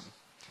person.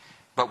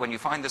 But when you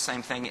find the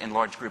same thing in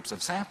large groups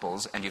of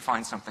samples, and you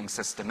find something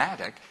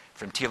systematic,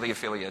 from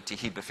teleophilia to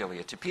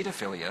hebephilia to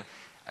pedophilia,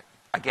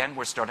 again,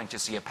 we're starting to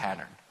see a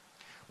pattern.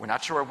 We're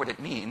not sure what it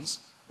means.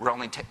 We're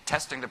only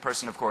testing the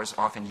person, of course,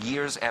 often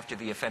years after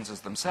the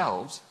offenses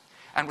themselves,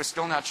 and we're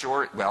still not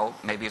sure, well,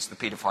 maybe it's the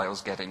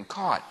pedophiles getting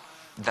caught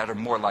that are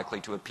more likely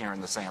to appear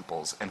in the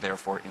samples and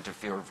therefore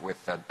interfere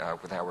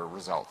with our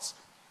results.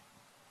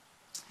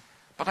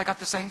 But I got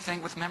the same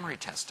thing with memory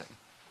testing.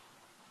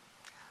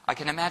 I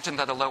can imagine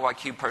that a low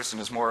IQ person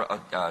is more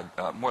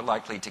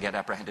likely to get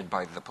apprehended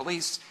by the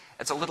police.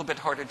 It's a little bit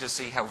harder to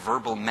see how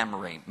verbal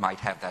memory might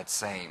have that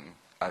same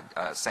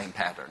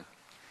pattern.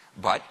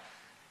 But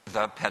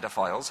the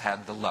pedophiles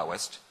had the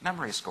lowest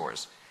memory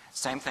scores.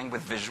 Same thing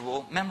with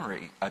visual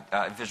memory,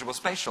 visual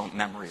spatial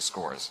memory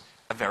scores,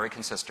 a very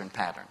consistent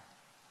pattern.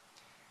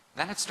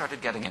 Then it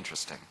started getting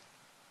interesting.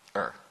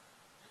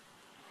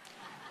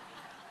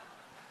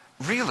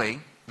 Really,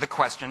 the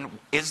question,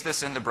 is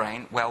this in the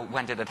brain? Well,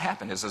 when did it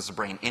happen? Is this a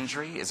brain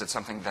injury? Is it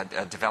something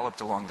that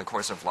developed along the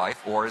course of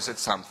life? Or is it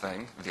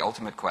something, the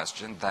ultimate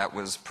question, that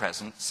was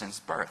present since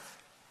birth?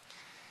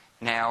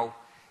 Now,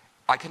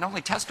 I can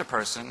only test a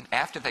person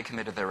after they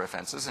committed their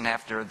offenses and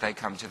after they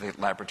come to the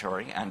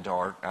laboratory and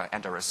are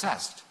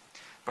assessed.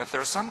 But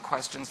there are some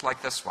questions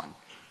like this one.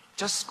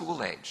 Just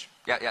school age.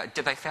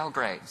 Did they fail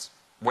grades?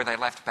 Were they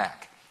left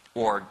back?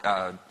 Or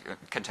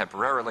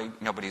contemporarily,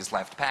 nobody's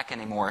left back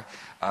anymore.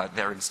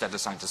 They're instead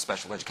assigned to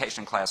special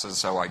education classes,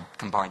 so I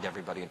combined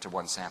everybody into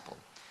one sample.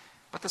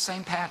 But the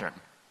same pattern.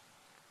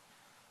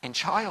 In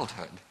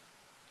childhood,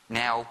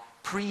 now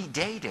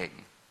predating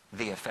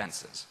the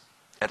offenses,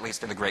 at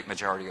least in the great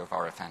majority of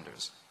our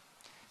offenders.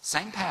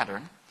 Same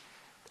pattern,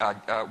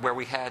 where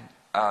we had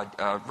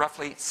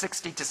roughly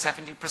 60 to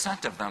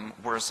 70% of them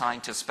were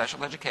assigned to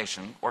special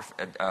education or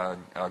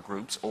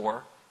groups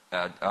or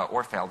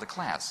failed a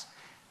class.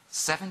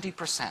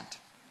 70%.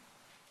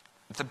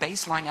 The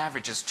baseline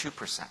average is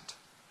 2%.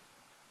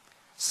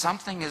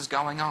 Something is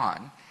going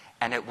on,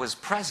 and it was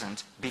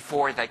present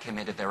before they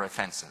committed their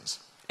offenses.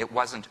 It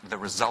wasn't the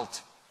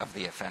result of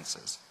the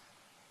offenses,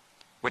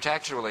 which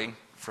actually,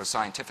 for a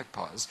scientific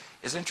pause,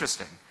 is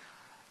interesting.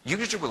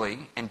 Usually,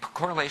 in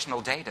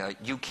correlational data,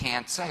 you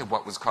can't say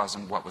what was cause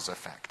and what was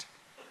effect.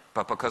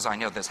 But because I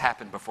know this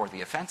happened before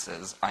the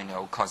offenses, I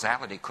know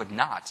causality could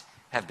not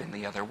have been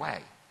the other way.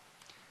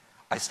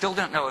 I still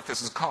don't know if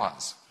this is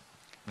cause.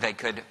 They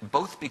could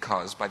both be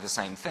caused by the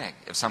same thing.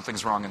 If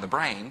something's wrong in the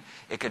brain,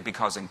 it could be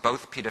causing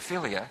both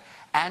pedophilia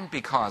and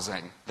be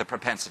causing the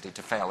propensity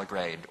to fail a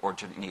grade or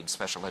to need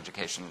special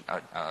education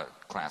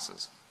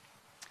classes.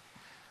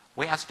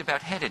 We asked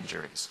about head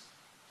injuries.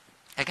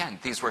 Again,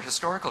 these were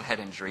historical head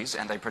injuries,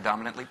 and they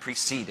predominantly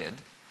preceded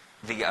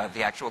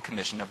the actual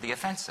commission of the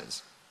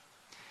offenses.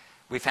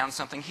 We found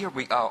something here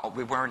we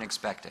weren't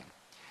expecting.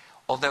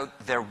 Although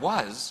there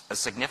was a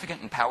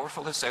significant and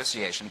powerful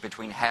association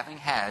between having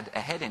had a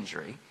head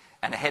injury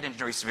and a head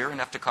injury severe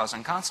enough to cause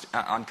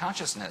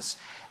unconsciousness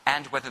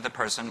and whether the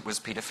person was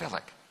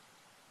pedophilic.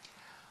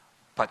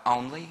 But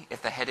only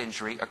if the head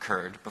injury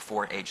occurred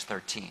before age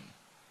 13.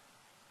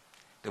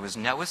 There was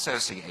no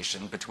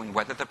association between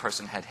whether the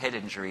person had head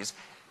injuries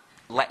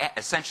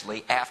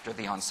essentially after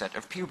the onset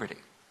of puberty.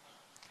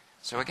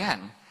 So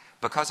again,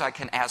 because I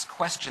can ask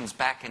questions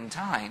back in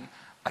time,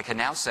 I can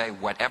now say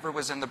whatever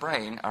was in the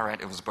brain, all right,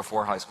 it was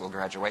before high school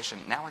graduation.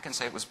 Now I can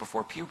say it was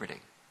before puberty.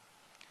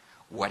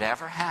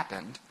 Whatever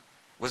happened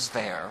was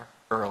there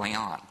early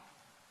on.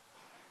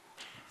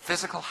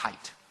 Physical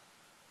height.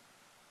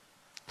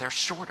 They're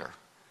shorter.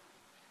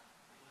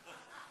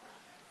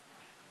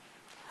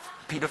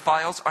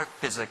 Pedophiles are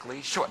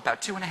physically short,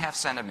 about 2.5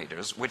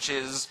 centimeters, which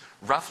is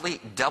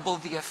roughly double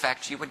the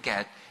effect you would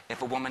get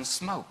if a woman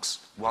smokes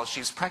while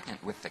she's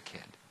pregnant with the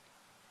kid.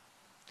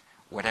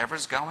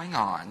 Whatever's going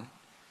on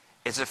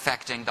is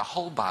affecting the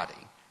whole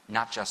body,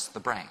 not just the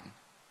brain.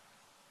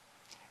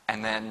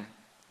 And then,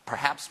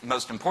 perhaps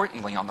most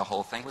importantly on the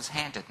whole thing, was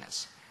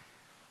handedness.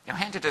 Now,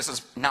 handedness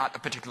is not a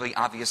particularly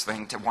obvious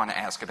thing to want to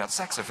ask about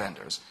sex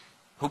offenders.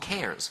 Who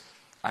cares?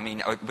 I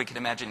mean, we can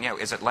imagine,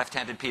 is it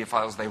left-handed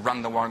pedophiles, they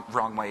run the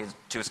wrong way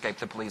to escape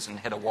the police and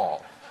hit a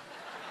wall.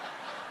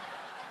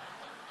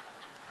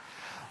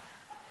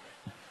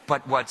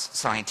 But what's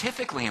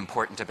scientifically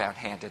important about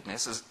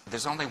handedness is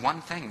there's only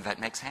one thing that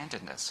makes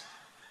handedness.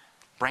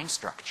 Brain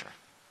structure.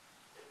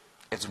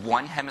 It's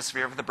one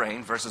hemisphere of the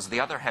brain versus the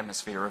other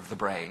hemisphere of the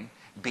brain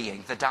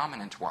being the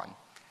dominant one.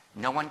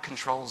 No one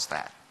controls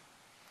that.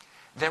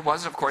 There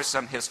was, of course,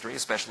 some history,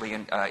 especially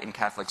in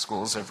Catholic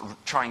schools, of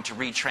trying to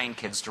retrain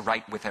kids to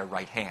write with their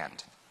right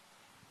hand.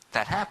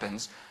 That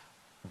happens,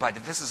 but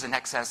this is in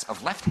excess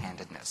of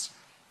left-handedness.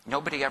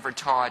 Nobody ever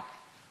taught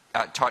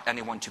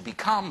anyone to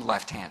become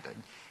left-handed.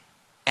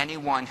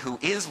 Anyone who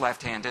is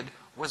left-handed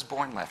was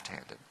born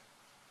left-handed.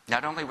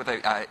 Not only were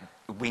they,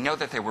 we know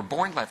that they were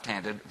born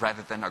left-handed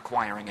rather than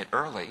acquiring it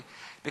early,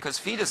 because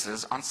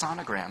fetuses on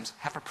sonograms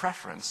have a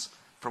preference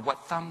for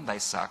what thumb they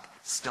suck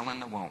still in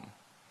the womb.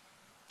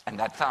 And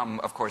that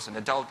thumb, of course, in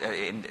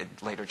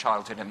later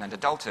childhood and then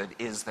adulthood,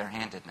 is their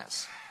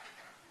handedness.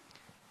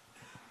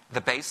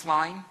 The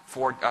baseline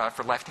for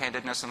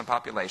left-handedness in the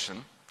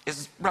population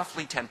is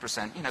roughly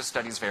 10%.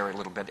 Studies vary a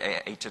little bit,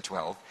 8 to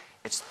 12.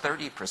 It's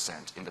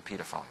 30% in the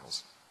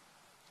pedophiles.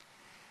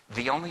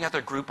 The only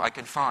other group I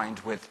could find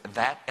with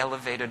that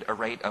elevated a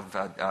rate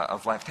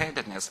of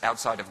left-handedness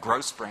outside of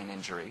gross brain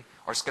injury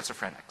are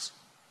schizophrenics.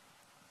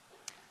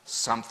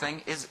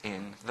 Something is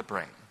in the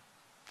brain,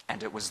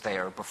 and it was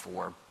there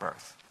before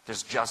birth.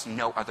 There's just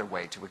no other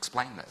way to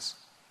explain this.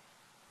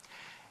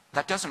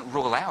 That doesn't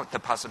rule out the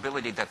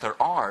possibility that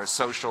there are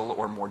social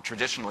or more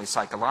traditionally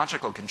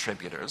psychological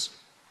contributors.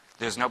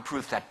 There's no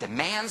proof that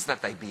demands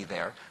that they be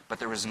there, but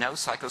there is no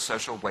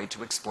psychosocial way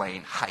to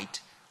explain height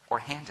or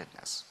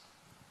handedness.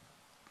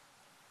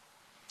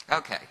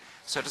 Okay,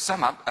 so to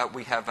sum up,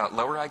 we have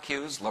lower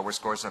IQs, lower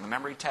scores on the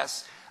memory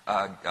tests,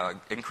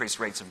 increased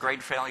rates of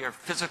grade failure,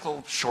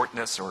 physical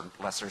shortness or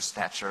lesser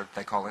stature,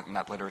 they call it in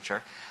that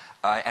literature,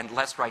 and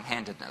less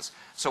right-handedness.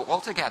 So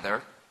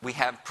altogether, we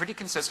have pretty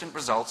consistent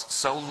results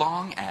so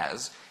long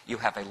as you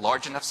have a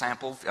large enough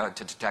sample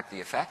to detect the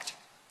effect.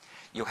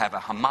 You have a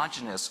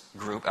homogeneous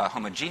group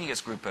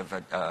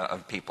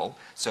of people,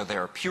 so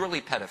they're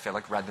purely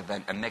pedophilic rather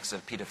than a mix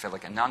of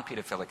pedophilic and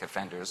non-pedophilic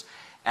offenders.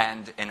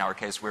 And in our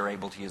case, we're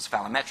able to use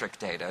phallometric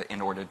data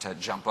in order to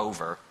jump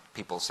over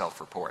people's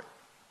self-report.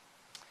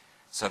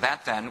 So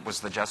that then was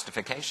the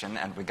justification,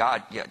 and we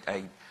got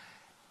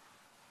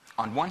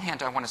on one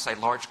hand, I want to say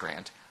large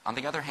grant. On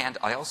the other hand,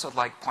 I also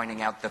like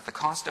pointing out that the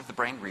cost of the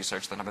brain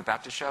research that I'm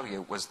about to show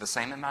you was the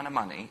same amount of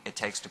money it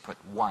takes to put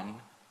one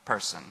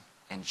person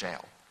in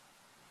jail.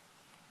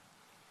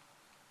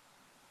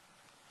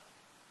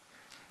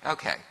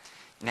 Okay,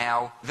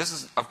 Now, this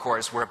is, of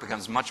course, where it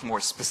becomes much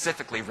more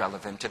specifically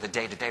relevant to the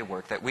day-to-day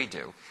work that we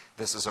do.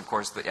 This is, of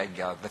course, the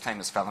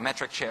famous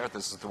phallometric chair.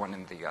 This is the one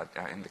in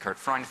the Kurt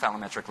Freund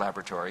phallometric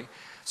laboratory.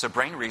 So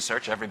brain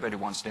research, everybody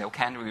wants to know,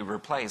 can we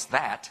replace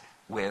that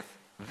with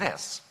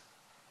this?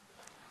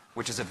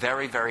 Which is a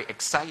very, very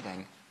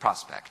exciting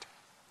prospect.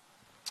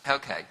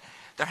 Okay,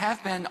 there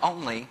have been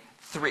only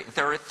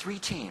there are three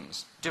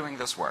teams doing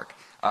this work.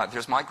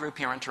 There's my group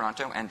here in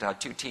Toronto and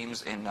two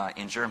teams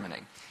in Germany.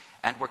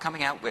 And we're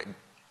coming out with,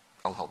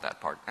 I'll hold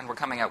that part, and we're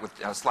coming out with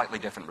slightly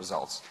different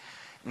results.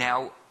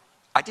 Now,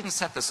 I didn't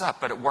set this up,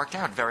 but it worked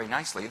out very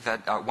nicely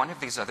that one of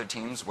these other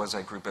teams was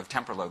a group of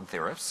temporal lobe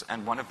theorists,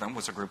 and one of them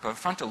was a group of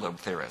frontal lobe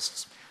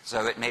theorists.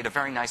 So it made a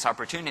very nice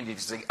opportunity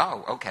to see,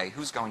 oh, okay,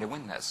 who's going to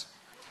win this?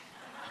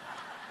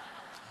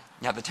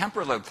 Now, the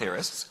temporal lobe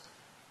theorists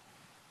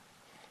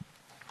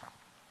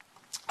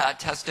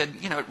tested,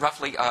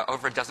 roughly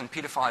over a dozen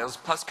pedophiles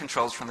plus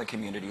controls from the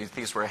community.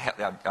 These were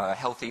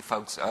healthy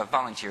folks,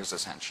 volunteers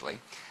essentially.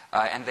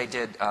 And they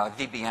did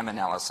VBM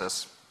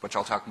analysis, which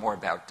I'll talk more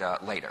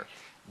about later.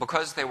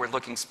 Because they were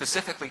looking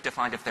specifically to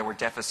find if there were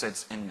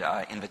deficits in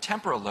the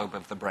temporal lobe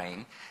of the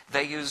brain,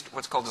 they used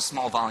what's called a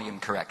small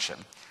volume correction.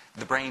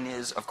 The brain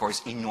is, of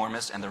course,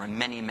 enormous, and there are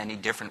many, many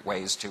different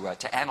ways to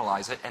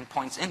analyze it, and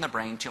points in the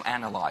brain to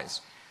analyze.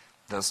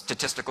 The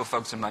statistical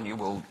folks among you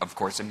will, of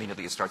course,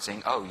 immediately start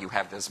saying, oh, you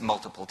have this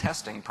multiple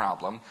testing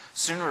problem.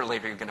 Sooner or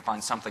later, you're going to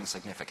find something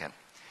significant.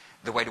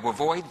 The way to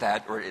avoid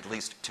that, or at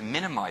least to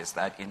minimize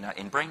that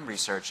in brain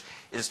research,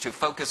 is to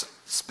focus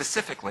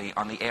specifically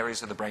on the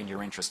areas of the brain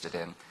you're interested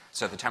in.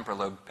 So the temporal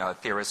lobe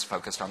theorists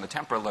focused on the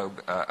temporal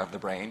lobe of the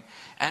brain,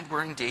 and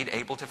were indeed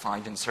able to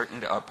find in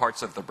certain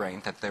parts of the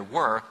brain that there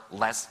were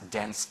less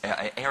dense,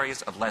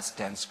 areas of less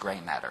dense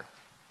gray matter.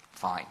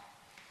 Fine.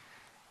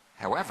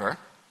 However,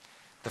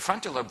 the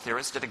frontal lobe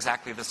theorists did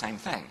exactly the same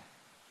thing.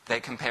 They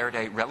compared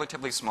a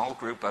relatively small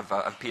group of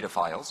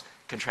pedophiles,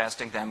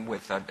 contrasting them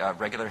with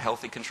regular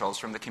healthy controls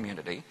from the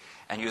community,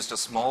 and used a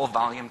small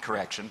volume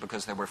correction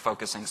because they were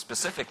focusing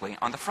specifically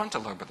on the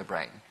frontal lobe of the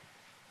brain,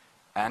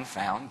 and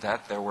found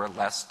that there were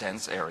less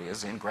dense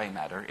areas in gray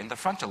matter in the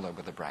frontal lobe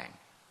of the brain.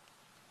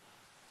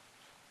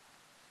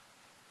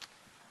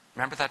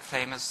 Remember that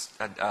famous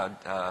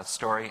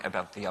story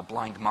about the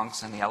blind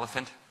monks and the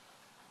elephant?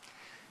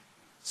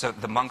 So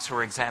the monks who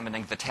were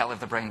examining the tail of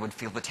the brain would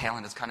feel the tail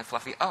and it's kind of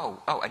fluffy.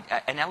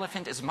 An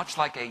elephant is much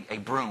like a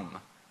broom.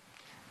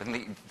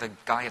 And the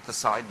guy at the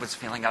side was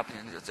feeling up,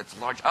 and it's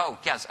large. Oh,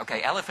 yes,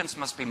 okay, elephants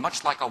must be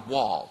much like a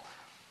wall.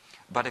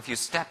 But if you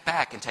step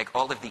back and take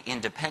all of the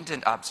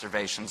independent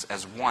observations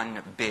as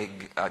one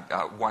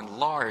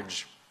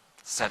large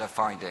set of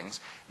findings,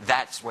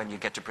 that's when you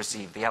get to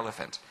perceive the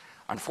elephant.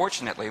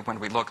 Unfortunately, when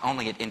we look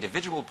only at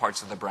individual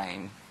parts of the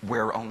brain,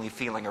 we're only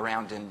feeling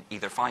around in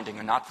either finding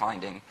or not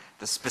finding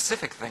the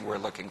specific thing we're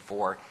looking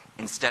for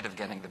instead of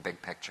getting the big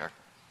picture.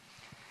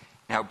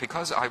 Now,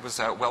 because I was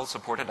well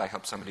supported, I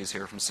hope somebody's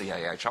here from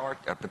CAHR,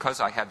 because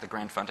I had the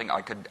grant funding,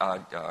 I could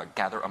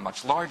gather a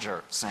much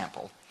larger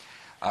sample.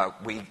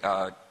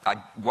 I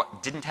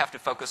didn't have to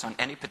focus on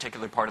any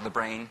particular part of the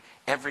brain.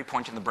 Every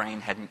point in the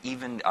brain had an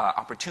even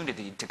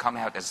opportunity to come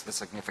out as the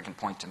significant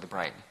point in the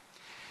brain.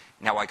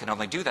 Now, I can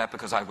only do that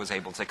because I was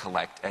able to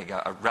collect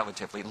a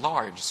relatively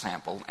large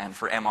sample, and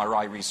for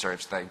MRI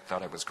research, they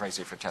thought I was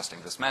crazy for testing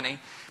this many,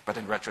 but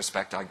in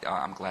retrospect,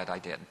 I'm glad I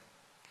did.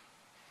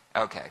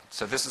 Okay,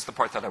 so this is the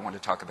part that I want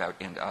to talk about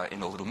in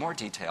a little more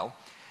detail.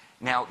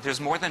 Now,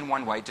 there's more than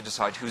one way to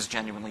decide who's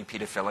genuinely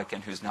pedophilic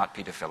and who's not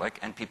pedophilic,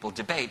 and people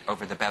debate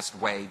over the best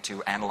way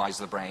to analyze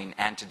the brain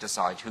and to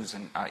decide who's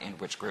in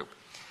which group.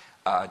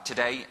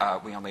 Today,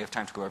 we only have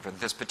time to go over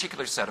this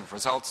particular set of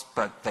results,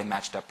 but they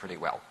matched up pretty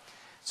well.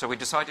 So we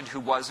decided who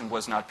was and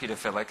was not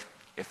pedophilic.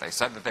 If they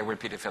said that they were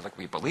pedophilic,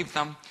 we believed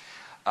them.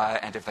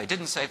 And if they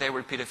didn't say they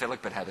were pedophilic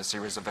but had a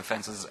series of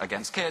offenses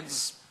against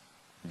kids,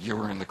 you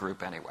were in the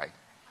group anyway.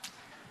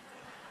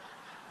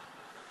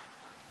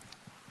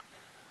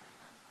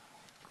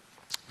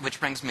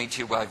 Which brings me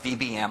to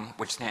VBM,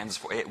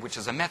 which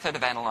is a method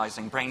of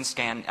analyzing brain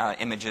scan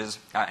images,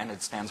 and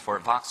it stands for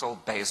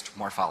voxel-based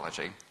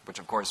morphology, which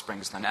of course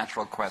brings the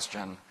natural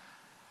question,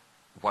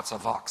 what's a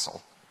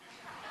voxel?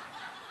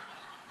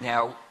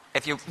 Now,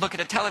 if you look at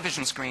a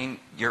television screen,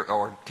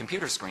 or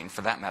computer screen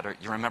for that matter,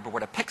 you remember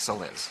what a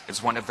pixel is.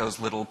 It's one of those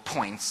little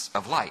points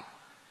of light.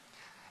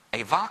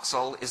 A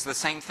voxel is the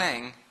same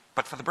thing,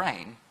 but for the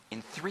brain,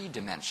 in 3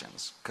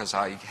 dimensions, because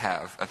I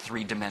have a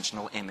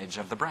 3-dimensional image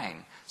of the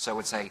brain. So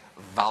it's a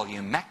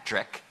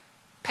volumetric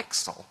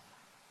pixel.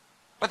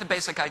 But the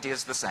basic idea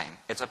is the same.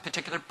 It's a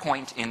particular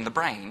point in the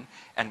brain,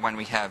 and when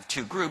we have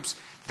 2 groups,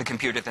 the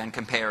computer then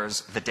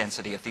compares the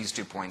density of these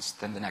 2 points,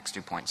 then the next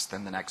 2 points,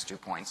 then the next 2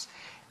 points.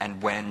 And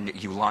when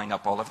you line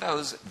up all of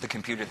those, the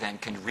computer then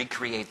can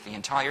recreate the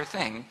entire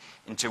thing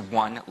into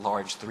one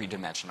large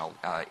 3-dimensional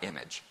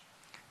image.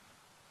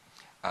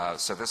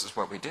 So this is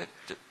what we did.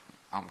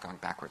 I'm going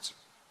backwards.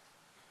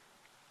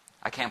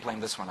 I can't blame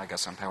this one, I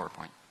guess, on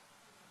PowerPoint.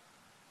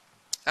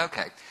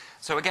 Okay,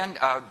 so again,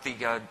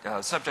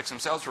 the subjects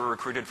themselves were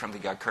recruited from the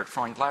Kurt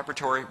Freund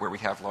laboratory, where we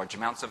have large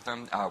amounts of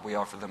them. We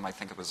offer them, I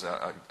think it was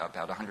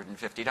about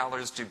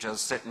 $150 to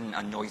just sit in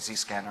a noisy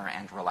scanner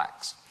and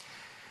relax.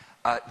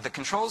 The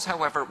controls,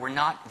 however, were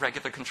not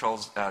regular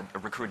controls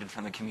recruited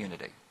from the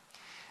community.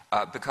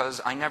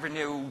 Because I never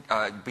knew,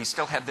 we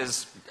still had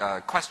this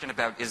question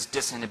about, is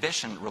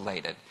disinhibition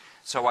related?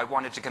 So I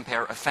wanted to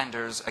compare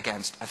offenders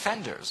against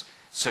offenders.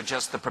 So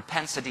just the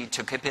propensity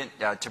to commit,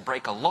 to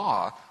break a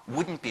law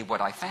wouldn't be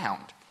what I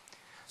found.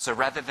 So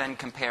rather than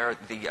compare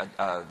the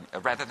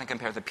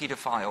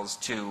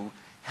pedophiles to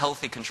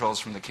healthy controls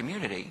from the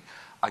community,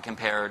 I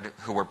compared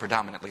who were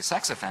predominantly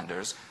sex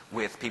offenders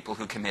with people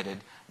who committed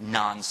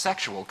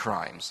non-sexual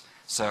crimes.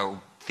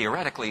 So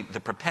theoretically, the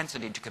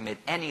propensity to commit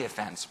any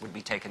offense would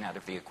be taken out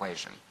of the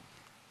equation.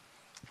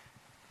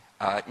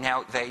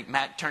 Now, they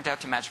turned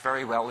out to match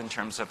very well in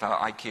terms of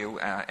IQ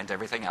and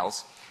everything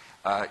else,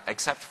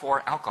 except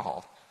for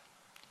alcohol.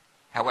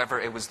 However,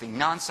 it was the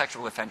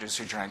non-sexual offenders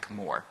who drank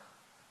more.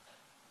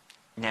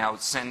 Now,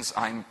 since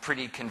I'm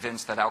pretty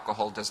convinced that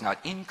alcohol does not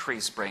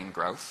increase brain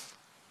growth,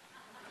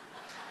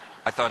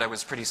 I thought I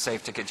was pretty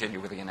safe to continue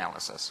with the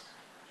analysis.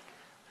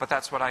 But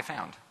that's what I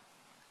found,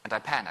 and I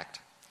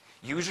panicked.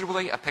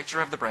 Usually, a picture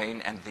of the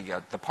brain and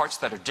the parts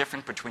that are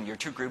different between your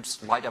two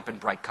groups light up in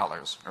bright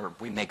colors, or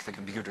we make the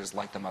computers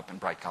light them up in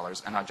bright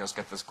colors, and I just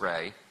get this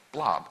gray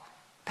blob.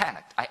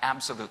 Panicked. I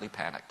absolutely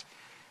panicked.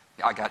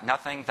 I got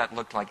nothing that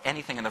looked like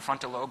anything in the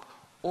frontal lobe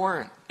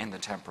or in the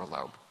temporal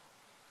lobe.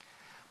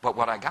 But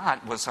what I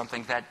got was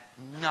something that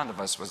none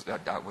of us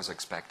was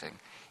expecting.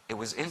 It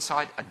was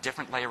inside a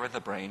different layer of the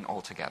brain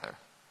altogether.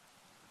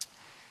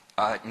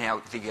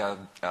 Now,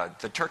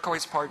 the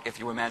turquoise part, if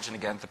you imagine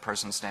again the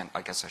person stand,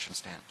 I guess I should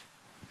stand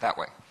that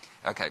way.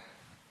 Okay,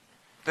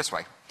 this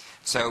way.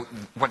 So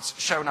what's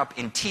shown up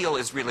in teal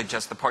is really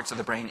just the parts of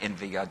the brain in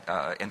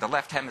the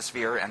left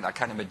hemisphere, and that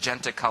kind of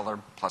magenta color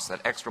plus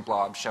that extra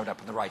blob showed up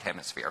in the right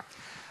hemisphere.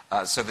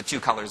 So the two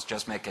colors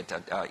just make it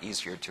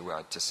easier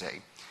to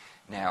see.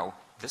 Now,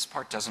 this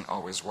part doesn't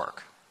always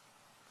work.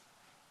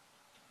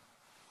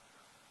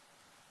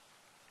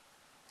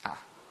 Ah.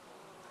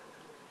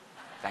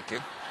 Thank you.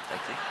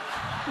 Thank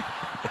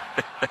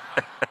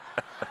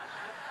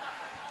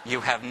you.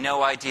 You have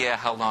no idea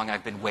how long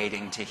I've been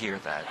waiting to hear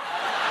that.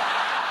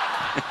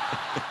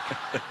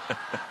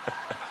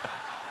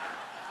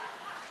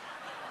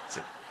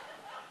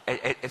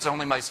 It's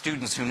only my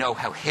students who know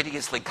how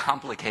hideously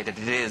complicated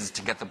it is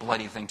to get the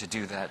bloody thing to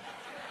do that.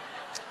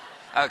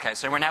 Okay,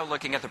 so we're now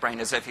looking at the brain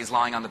as if he's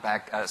lying on the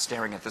back,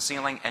 staring at the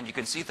ceiling, and you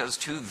can see those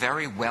two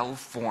very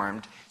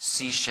well-formed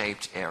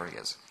C-shaped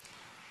areas.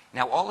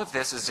 Now, all of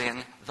this is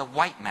in the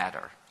white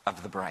matter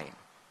of the brain.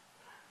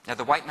 Now,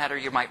 the white matter,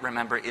 you might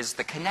remember, is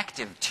the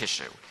connective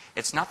tissue.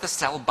 It's not the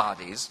cell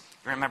bodies.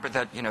 You remember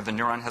that, the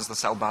neuron has the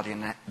cell body,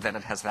 and then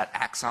it has that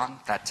axon,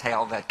 that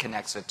tail that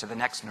connects it to the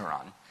next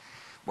neuron.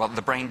 Well,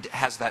 the brain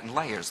has that in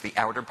layers. The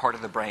outer part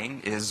of the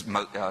brain is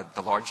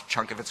the large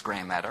chunk of its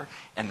gray matter,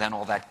 and then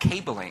all that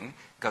cabling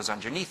goes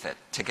underneath it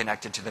to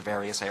connect it to the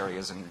various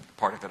areas, and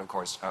part of it, of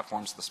course,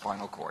 forms the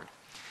spinal cord.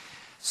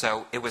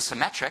 So it was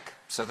symmetric,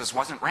 so this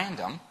wasn't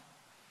random,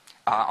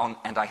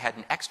 and I had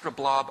an extra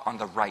blob on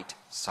the right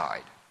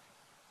side.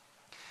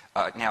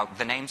 Now,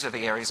 the names of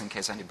the areas, in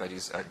case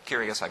anybody's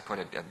curious, I put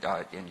it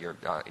in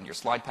your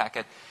slide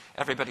packet.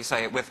 Everybody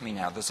say it with me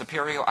now. The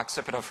superior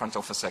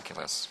occipitofrontal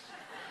fasciculus.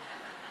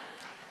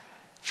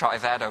 Try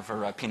that over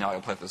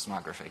penile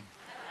plethysmography.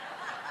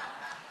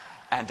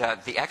 And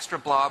the extra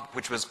blob,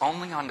 which was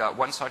only on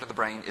one side of the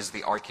brain, is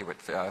the arcuate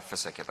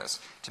fasciculus.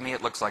 To me,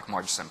 it looks like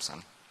Marge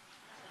Simpson.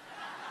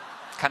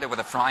 Kind of with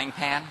a frying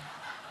pan.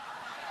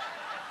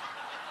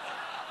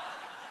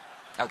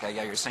 Okay,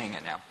 yeah, you're seeing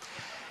it now.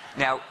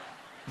 Now,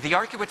 the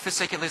arcuate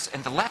fasciculus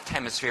in the left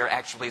hemisphere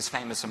actually is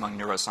famous among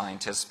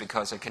neuroscientists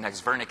because it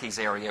connects Wernicke's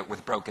area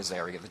with Broca's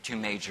area, the two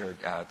major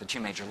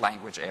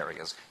language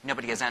areas.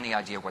 Nobody has any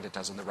idea what it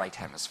does in the right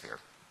hemisphere.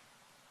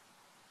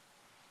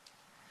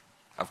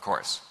 Of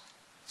course.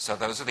 So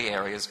those are the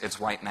areas, it's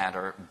white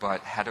matter,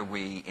 but how do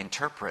we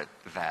interpret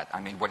that? I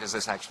mean, what does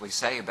this actually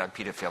say about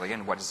pedophilia,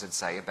 and what does it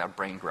say about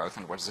brain growth,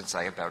 and what does it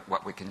say about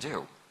what we can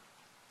do?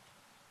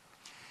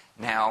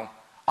 Now,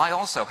 I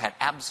also had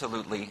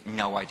absolutely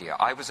no idea.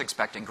 I was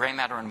expecting gray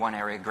matter in one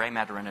area, gray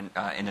matter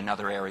in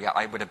another area.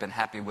 I would have been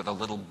happy with a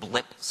little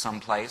blip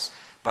someplace,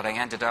 but I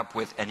ended up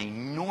with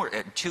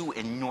two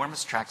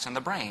enormous tracts in the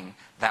brain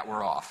that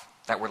were off,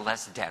 that were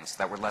less dense,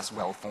 that were less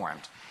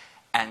well-formed.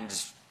 And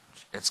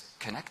it's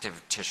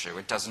connective tissue.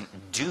 It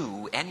doesn't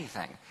do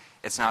anything.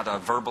 It's not a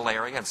verbal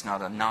area. It's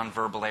not a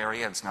non-verbal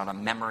area. It's not a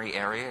memory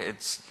area.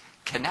 It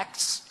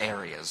connects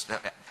areas.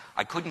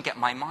 I couldn't get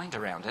my mind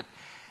around it.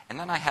 And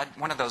then I had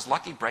one of those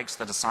lucky breaks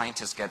that a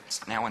scientist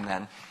gets now and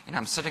then.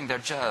 I'm sitting there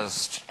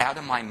just out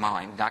of my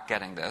mind, not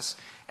getting this.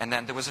 And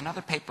then there was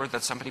another paper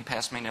that somebody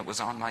passed me, and it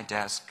was on my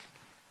desk.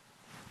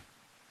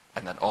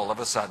 And then all of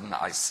a sudden,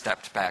 I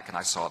stepped back, and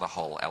I saw the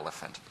whole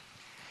elephant.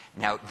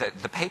 Now,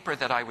 the paper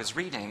that I was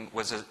reading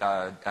was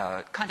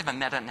kind of a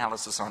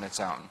meta-analysis on its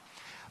own.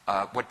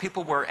 What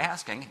people were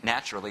asking,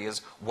 naturally, is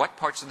what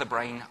parts of the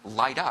brain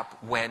light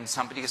up when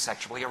somebody is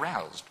sexually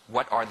aroused?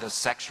 What are the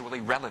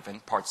sexually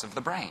relevant parts of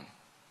the brain?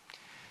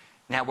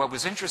 Now, what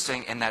was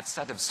interesting in that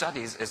set of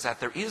studies is that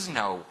there is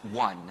no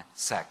one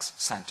sex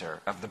center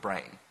of the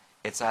brain.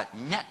 It's a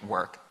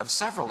network of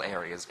several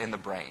areas in the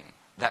brain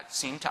that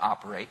seem to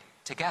operate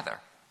together.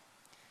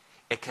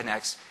 It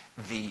connects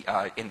the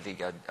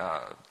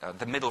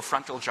middle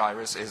frontal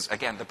gyrus is,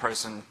 again, the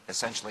person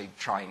essentially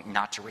trying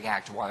not to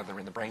react while they're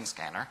in the brain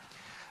scanner.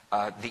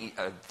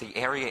 The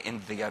area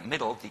in the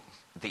middle,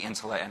 the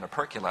insula and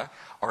opercula,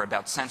 are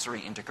about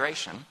sensory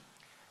integration.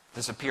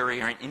 The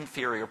superior and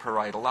inferior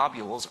parietal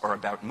lobules are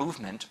about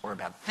movement or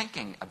about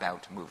thinking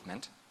about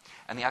movement.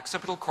 And the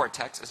occipital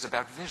cortex is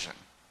about vision.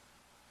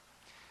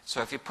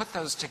 So if you put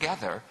those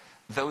together,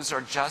 those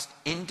are just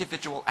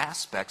individual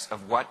aspects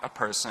of what a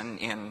person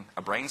in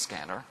a brain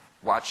scanner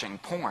watching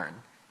porn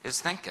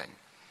is thinking.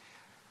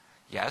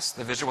 Yes,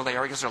 the visual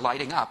areas are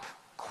lighting up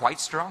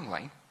quite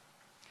strongly.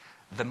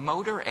 The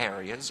motor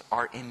areas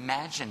are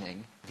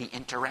imagining the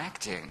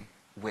interacting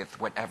with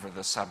whatever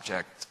the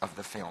subject of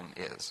the film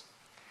is.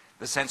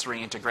 The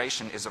sensory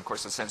integration is, of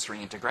course, the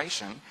sensory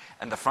integration,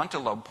 and the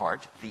frontal lobe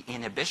part, the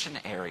inhibition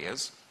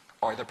areas,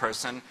 are the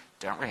person,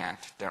 don't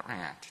react, don't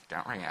react,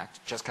 don't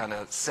react, just kind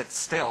of sit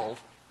still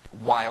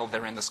while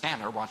they're in the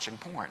scanner watching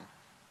porn.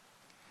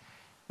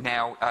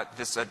 Now,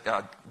 this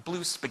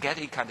blue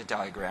spaghetti kind of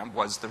diagram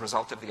was the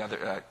result of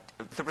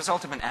the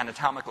result of an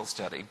anatomical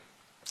study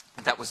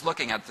that was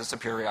looking at the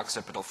superior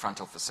occipital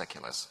frontal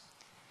fasciculus.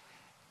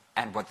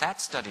 And what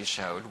that study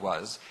showed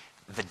was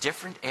the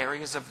different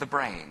areas of the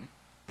brain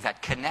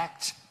that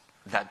connect,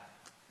 that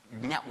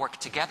network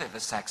together the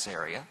sex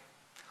area,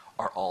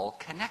 are all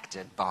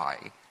connected by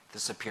the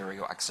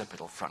superior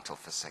occipital frontal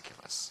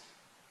fasciculus.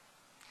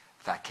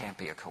 That can't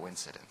be a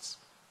coincidence.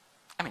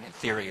 I mean, in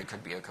theory, it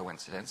could be a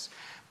coincidence,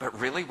 but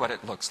really what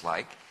it looks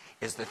like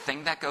is the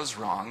thing that goes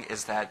wrong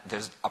is that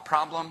there's a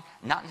problem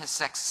not in the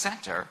sex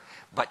center,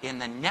 but in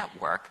the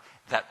network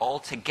that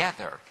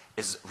altogether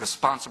is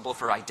responsible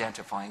for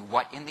identifying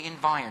what in the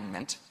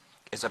environment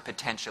is a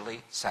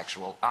potentially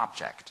sexual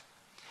object.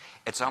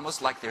 It's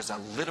almost like there's a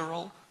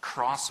literal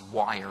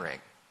cross-wiring.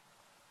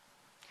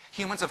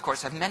 Humans, of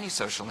course, have many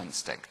social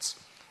instincts.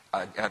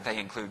 They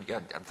include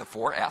the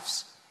 4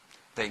 F's.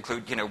 They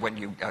include, when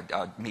you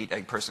meet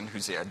a person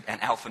who's an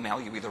alpha male,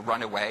 you either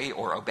run away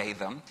or obey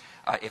them.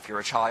 If you're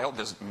a child,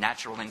 there's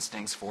natural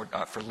instincts for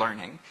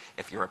learning.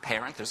 If you're a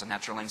parent, there's a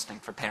natural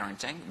instinct for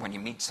parenting. When you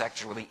meet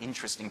sexually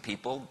interesting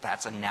people,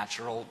 that's a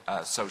natural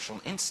social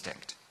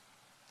instinct.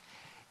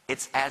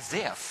 It's as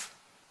if,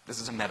 this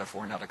is a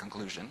metaphor, not a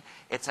conclusion,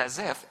 it's as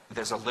if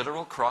there's a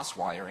literal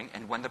cross-wiring,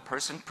 and when the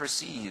person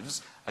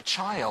perceives a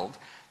child,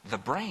 the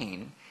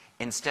brain,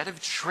 instead of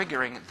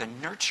triggering the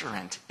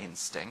nurturant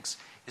instincts,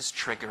 is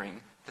triggering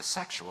the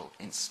sexual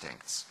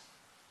instincts.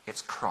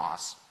 It's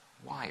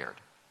cross-wired.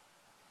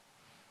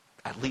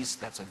 At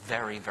least that's a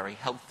very, very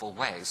helpful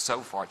way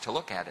so far to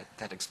look at it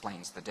that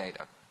explains the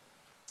data.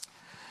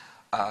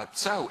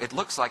 So it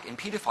looks like in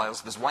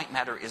pedophiles this white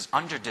matter is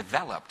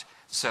underdeveloped,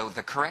 so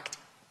the correct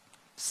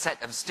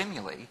set of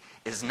stimuli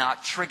is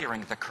not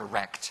triggering the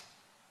correct,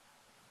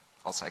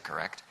 I'll say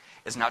correct,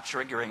 is not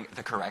triggering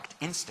the correct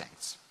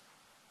instincts.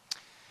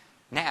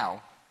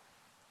 Now,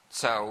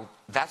 so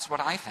that's what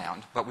I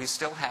found, but we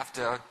still have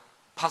to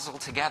puzzle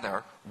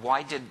together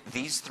why did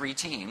these 3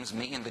 teams,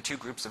 me and the 2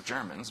 groups of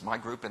Germans, my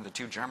group and the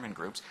 2 German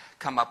groups,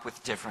 come up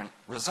with different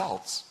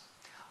results.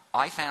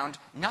 I found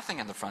nothing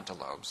in the frontal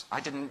lobes. I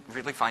didn't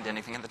really find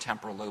anything in the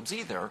temporal lobes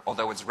either,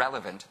 although it's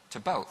relevant to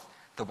both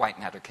the white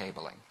matter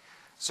cabling.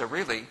 So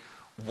really,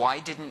 why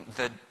didn't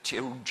the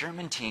 2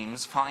 German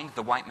teams find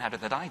the white matter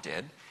that I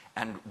did,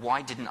 and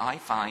why didn't I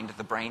find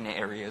the brain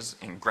areas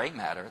in gray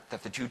matter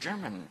that the 2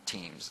 German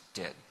teams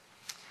did?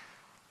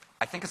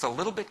 I think it's a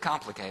little bit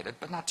complicated,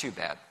 but not too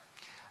bad.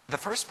 The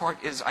first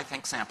part is, I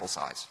think, sample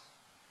size.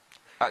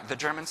 The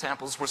German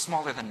samples were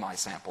smaller than my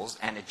samples,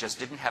 and it just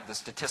didn't have the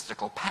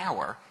statistical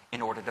power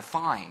in order to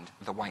find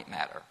the white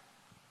matter.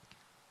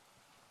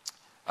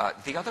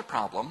 The other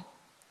problem,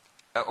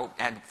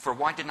 and for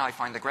why didn't I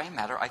find the gray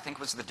matter, I think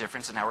was the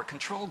difference in our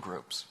control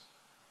groups.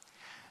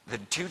 The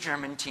 2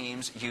 German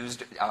teams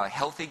used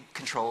healthy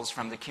controls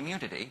from the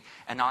community,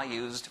 and I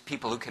used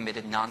people who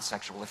committed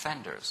non-sexual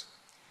offenders.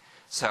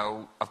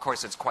 So, of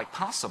course, it's quite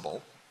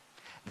possible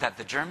that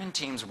the German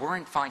teams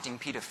weren't finding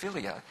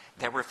pedophilia,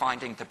 they were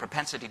finding the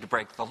propensity to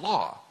break the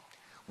law,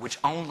 which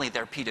only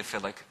their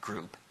pedophilic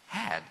group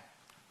had.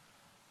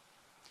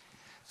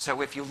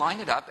 So if you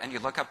line it up and you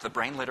look up the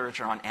brain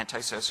literature on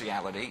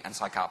antisociality and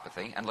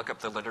psychopathy, and look up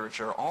the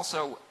literature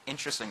also,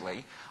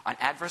 interestingly, on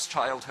adverse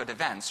childhood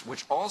events,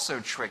 which also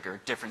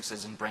trigger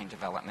differences in brain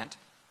development,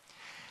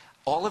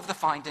 all of the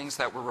findings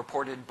that were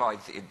reported by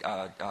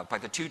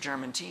the 2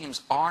 German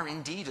teams are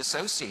indeed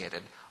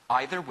associated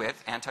either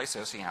with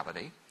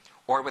antisociality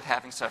or with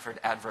having suffered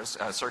adverse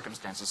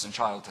circumstances in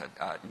childhood,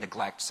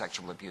 neglect,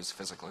 sexual abuse,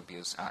 physical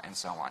abuse, and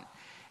so on.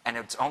 And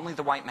it's only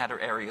the white matter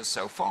areas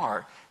so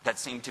far that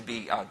seem to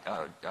be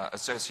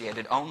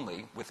associated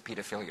only with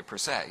pedophilia per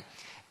se.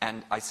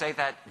 And I say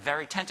that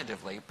very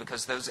tentatively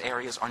because those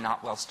areas are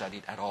not well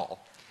studied at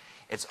all.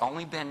 It's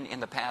only been in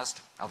the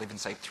past, I'll even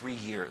say 3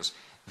 years,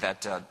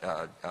 that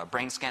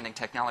brain scanning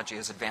technology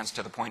has advanced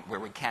to the point where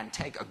we can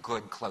take a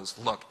good close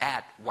look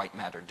at white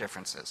matter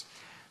differences.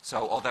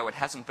 So although it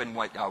hasn't been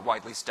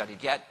widely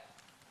studied yet,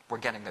 we're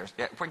getting there.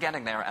 We're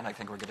getting there, and I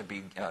think we're going to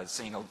be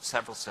seeing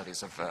several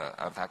studies of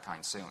that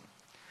kind soon.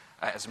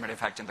 As a matter of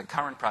fact, in the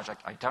current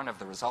project, I don't have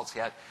the results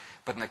yet,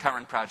 but in the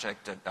current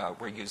project,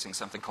 we're using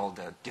something called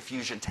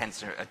diffusion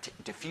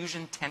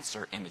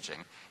tensor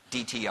imaging,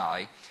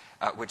 DTI,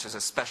 which is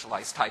a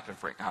specialized type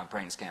of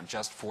brain scan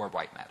just for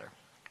white matter.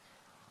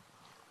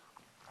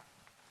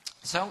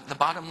 So the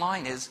bottom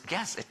line is,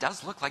 yes, it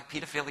does look like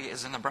pedophilia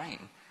is in the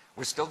brain.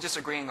 We're still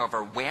disagreeing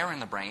over where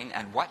in the brain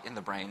and what in the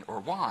brain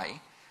or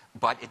why,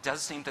 but it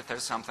does seem that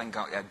there's something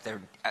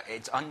there.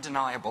 It's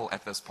undeniable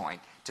at this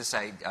point to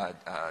say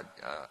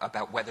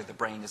about whether the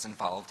brain is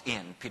involved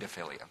in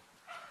pedophilia.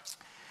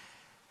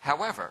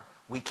 However,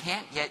 we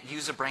can't yet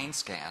use a brain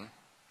scan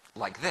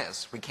like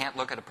this. We can't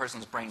look at a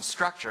person's brain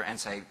structure and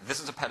say, this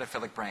is a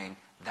pedophilic brain,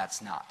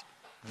 that's not.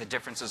 The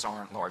differences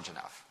aren't large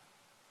enough.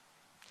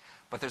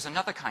 But there's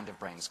another kind of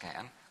brain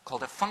scan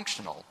called a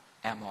functional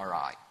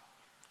MRI.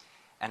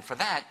 And for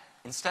that,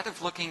 instead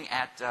of looking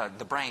at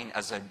the brain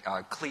as a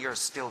clear,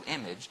 still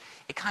image,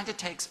 it kind of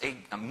takes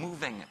a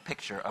moving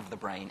picture of the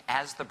brain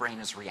as the brain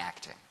is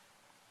reacting.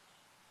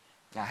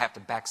 Now, I have to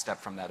backstep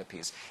from that a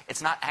piece.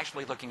 It's not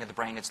actually looking at the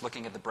brain, it's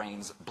looking at the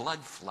brain's blood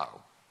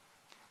flow.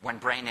 When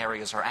brain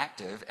areas are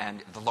active,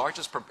 and the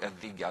largest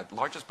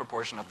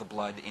proportion of the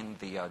blood in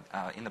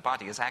the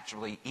body is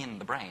actually in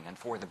the brain and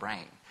for the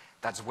brain.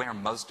 That's where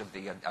most of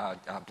the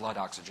blood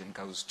oxygen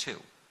goes to.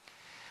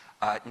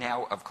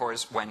 Now, of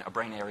course, when a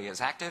brain area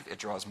is active, it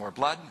draws more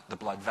blood, the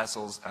blood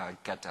vessels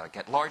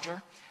get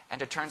larger,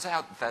 and it turns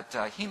out that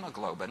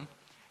hemoglobin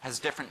has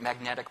different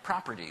magnetic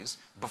properties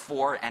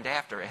before and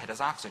after it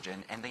has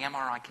oxygen, and the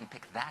MRI can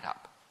pick that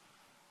up.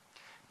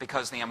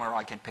 Because the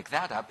MRI can pick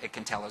that up, it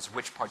can tell us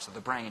which parts of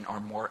the brain are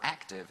more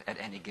active at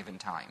any given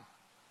time.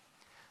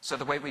 So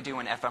the way we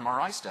do in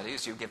fMRI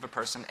studies, you give a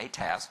person a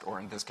task, or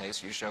in this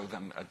case, you show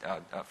them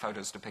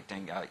photos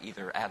depicting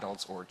either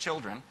adults or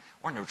children,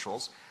 or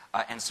neutrals,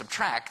 and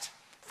subtract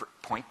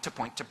point to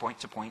point to point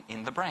to point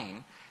in the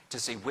brain to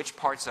see which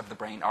parts of the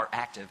brain are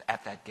active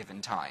at that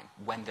given time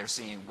when they're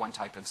seeing one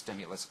type of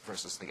stimulus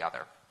versus the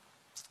other.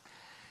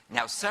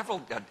 Now,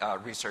 several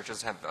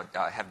researchers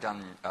have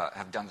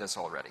done this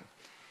already.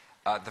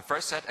 The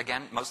first set,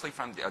 again, mostly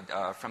from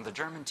the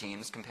German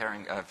teams,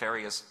 comparing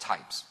various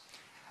types.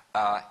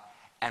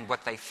 And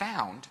what they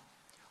found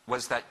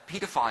was that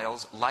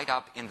pedophiles light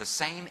up in the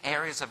same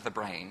areas of the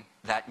brain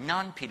that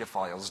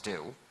non-pedophiles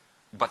do,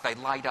 but they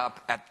light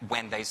up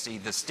when they see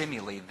the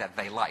stimuli that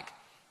they like.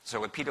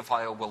 So a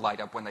pedophile will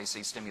light up when they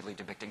see stimuli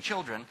depicting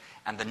children,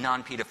 and the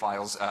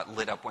non-pedophiles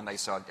lit up when they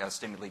saw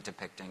stimuli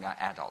depicting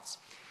adults.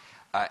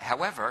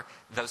 However,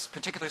 those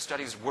particular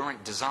studies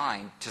weren't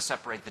designed to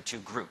separate the two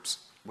groups,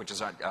 which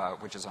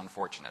is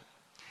unfortunate.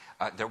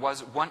 There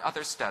was one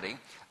other study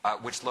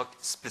which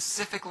looked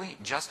specifically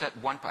just at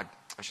one part.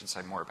 I should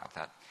say more about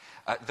that.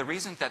 The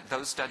reason that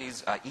those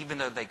studies, even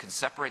though they could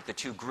separate the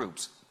two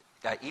groups,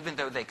 even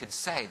though they could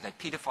say that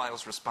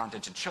pedophiles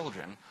responded to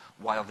children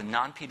while the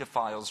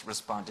non-pedophiles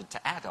responded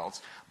to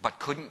adults, but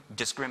couldn't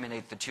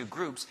discriminate the two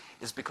groups,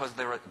 is because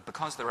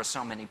there are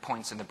so many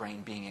points in the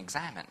brain being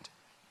examined.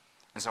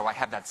 And so I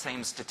have that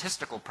same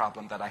statistical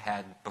problem that I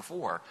had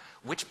before.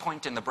 Which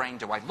point in the brain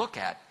do I look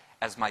at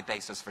as my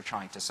basis for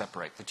trying to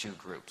separate the two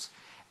groups?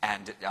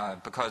 And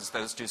because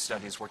those two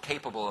studies were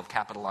capable of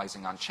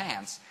capitalizing on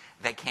chance,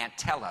 they can't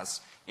tell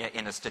us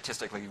in a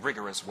statistically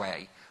rigorous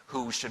way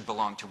who should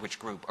belong to which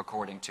group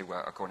according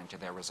to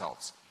their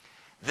results.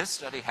 This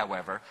study,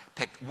 however,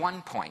 picked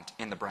one point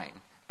in the brain.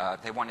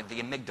 They wanted the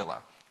amygdala,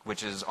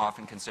 which is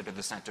often considered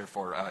the center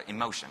for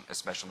emotion,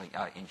 especially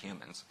in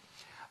humans.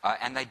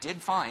 And they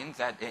did find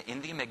that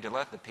in the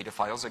amygdala, the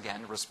pedophiles,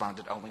 again,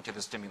 responded only to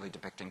the stimuli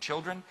depicting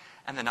children,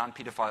 and the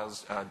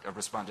non-pedophiles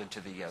responded to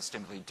the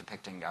stimuli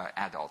depicting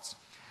adults.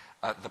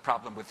 The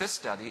problem with this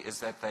study is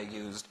that they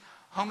used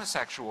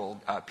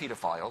homosexual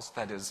pedophiles,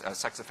 that is,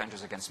 sex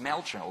offenders against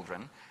male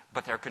children,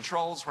 but their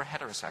controls were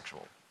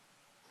heterosexual.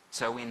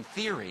 So in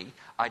theory,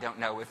 I don't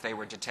know if they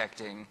were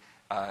detecting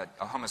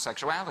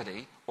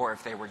homosexuality or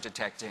if they were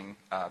detecting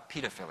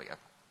pedophilia.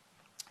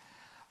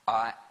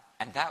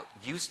 And that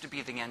used to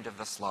be the end of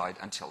the slide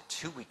until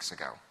 2 weeks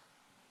ago,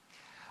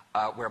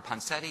 where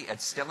Ponseti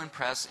at Still and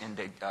Press in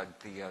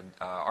the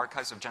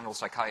Archives of General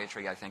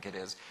Psychiatry, I think it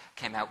is,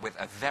 came out with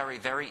a very,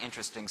 very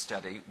interesting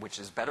study, which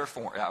is better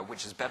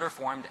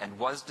formed and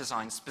was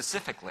designed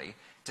specifically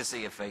to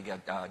see if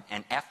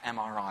an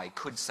fMRI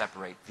could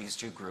separate these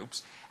two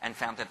groups, and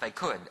found that they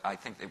could. I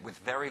think that with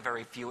very,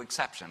 very few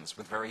exceptions,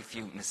 with very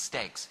few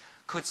mistakes,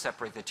 could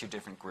separate the two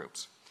different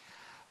groups.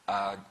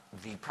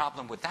 The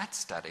problem with that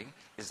study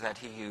is that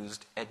he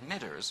used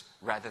admitters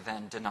rather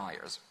than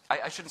deniers.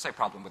 I shouldn't say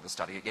problem with the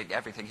study.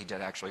 Everything he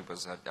did actually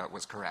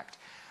was correct.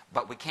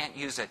 But we can't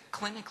use it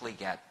clinically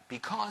yet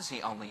because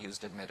he only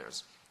used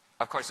admitters.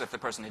 Of course, if the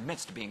person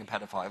admits to being a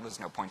pedophile, there's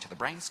no point to the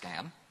brain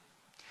scan.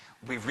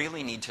 We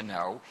really need to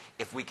know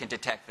if we can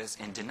detect this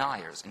in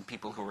deniers, in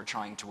people who are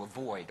trying to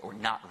avoid or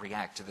not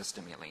react to the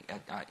stimuli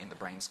in the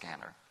brain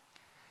scanner.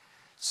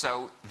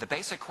 So the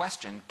basic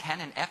question, can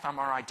an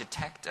fMRI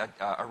detect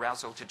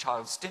arousal to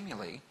child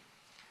stimuli?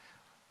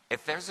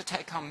 If there's a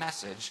take-home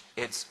message,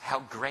 it's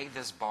how gray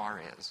this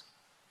bar is.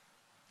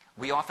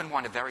 We often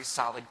want a very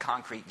solid,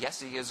 concrete,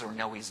 yes he is or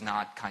no he's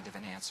not kind of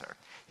an answer.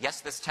 Yes,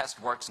 this test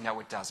works, no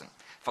it doesn't.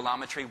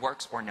 Philometry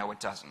works or no it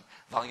doesn't.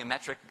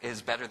 Volumetric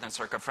is better than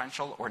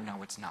circumferential or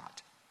no it's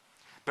not.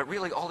 But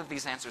really all of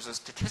these answers are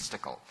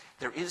statistical.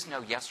 There is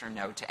no yes or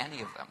no to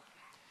any of them.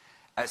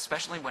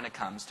 Especially when it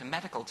comes to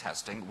medical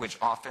testing, which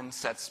often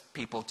sets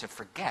people to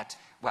forget,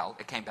 well,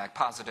 it came back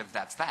positive,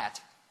 that's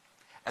that,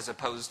 as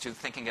opposed to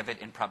thinking of it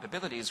in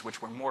probabilities,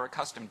 which we're more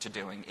accustomed to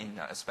doing,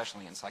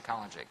 especially in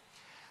psychology.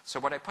 So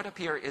what I put up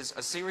here is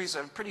a series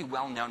of pretty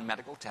well-known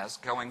medical tests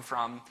going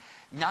from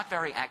not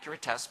very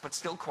accurate tests, but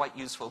still quite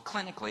useful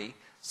clinically,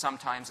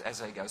 sometimes as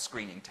a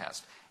screening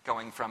test,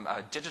 going from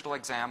a digital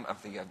exam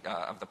of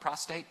the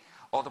prostate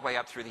all the way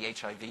up through the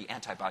HIV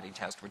antibody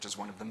test, which is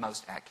one of the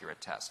most accurate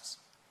tests.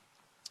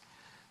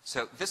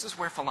 So this is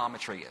where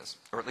philometry is,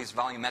 or at least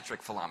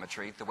volumetric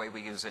philometry, the way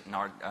we use it in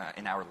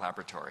our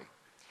laboratory.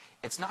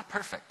 It's not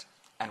perfect,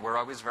 and we're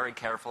always very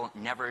careful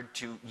never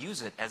to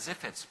use it as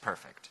if it's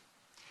perfect.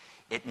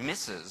 It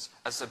misses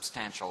a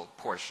substantial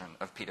portion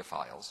of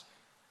pedophiles,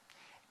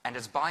 and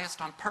it's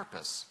biased on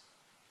purpose.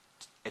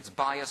 It's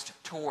biased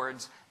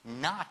towards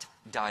not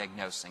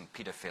diagnosing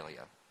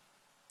pedophilia.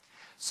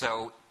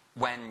 So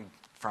when,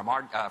 from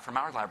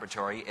our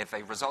laboratory, if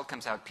a result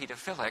comes out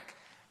pedophilic,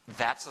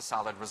 that's a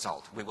solid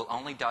result. We will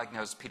only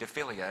diagnose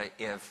pedophilia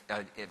if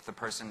the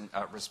person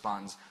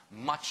responds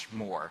much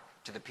more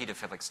to the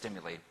pedophilic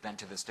stimuli than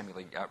to the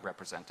stimuli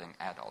representing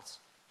adults.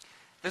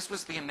 This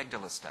was the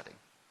amygdala study.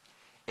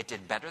 It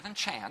did better than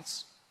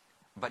chance,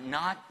 but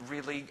not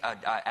really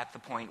at the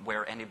point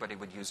where anybody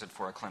would use it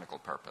for a clinical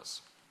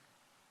purpose.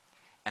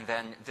 And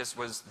then this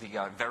was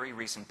the very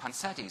recent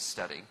Ponseti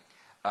study,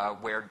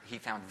 where he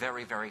found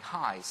very, very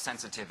high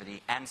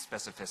sensitivity and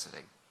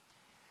specificity.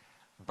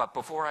 But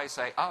before I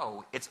say,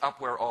 oh, it's up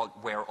where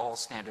all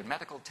standard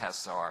medical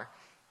tests are,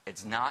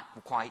 it's not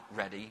quite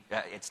ready,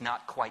 it's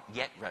not quite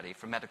yet ready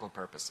for medical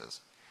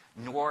purposes.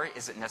 Nor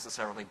is it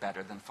necessarily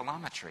better than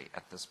philometry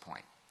at this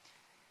point.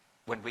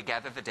 When we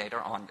gather the data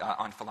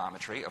on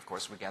philometry, of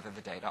course, we gather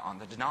the data on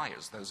the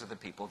deniers. Those are the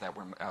people that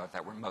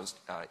we're most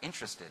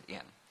interested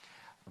in.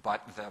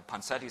 But the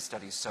Ponseti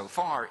study so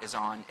far is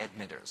on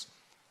admitters.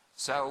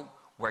 So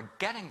we're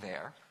getting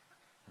there,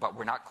 but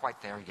we're not quite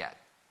there yet.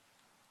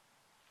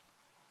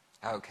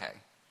 Okay.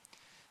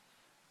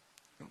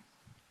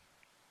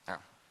 Oh.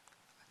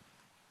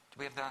 Do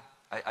we have the...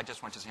 I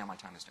just want to see how my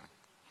time is doing.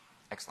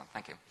 Excellent,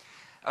 thank you.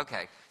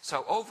 Okay,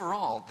 so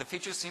overall, the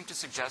features seem to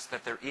suggest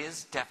that there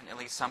is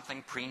definitely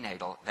something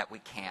prenatal that we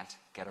can't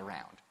get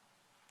around.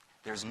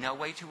 There's no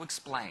way to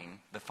explain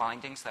the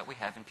findings that we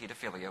have in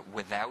pedophilia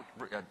without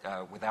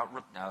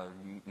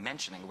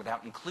mentioning,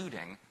 without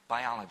including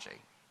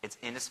biology. It's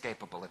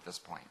inescapable at this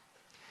point.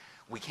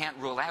 We can't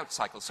rule out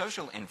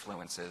psychosocial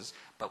influences,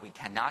 but we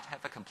cannot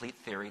have a complete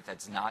theory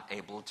that's not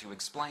able to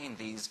explain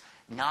these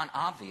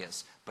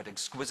non-obvious but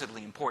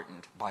exquisitely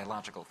important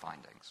biological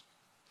findings.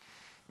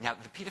 Now,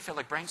 the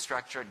pedophilic brain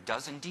structure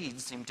does indeed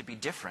seem to be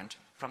different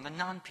from the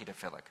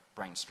non-pedophilic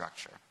brain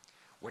structure.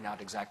 We're not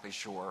exactly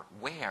sure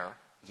where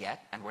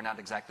yet, and we're not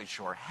exactly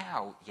sure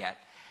how yet,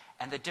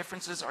 and the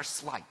differences are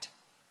slight.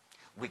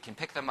 We can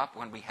pick them up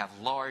when we have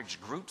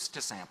large groups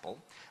to sample,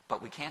 but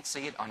we can't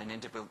see it on an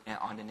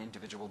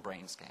individual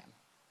brain scan.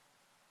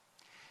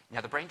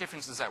 Now, the brain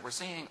differences that we're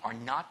seeing are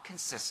not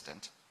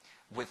consistent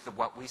with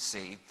what we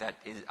see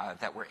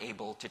that we're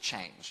able to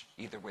change,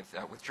 either with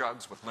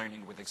drugs, with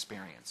learning, with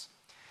experience.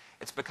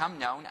 It's become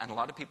known, and a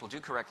lot of people do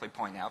correctly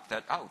point out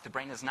that, oh, the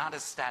brain is not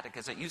as static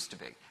as it used to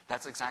be.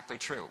 That's exactly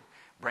true.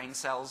 Brain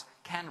cells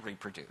can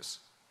reproduce.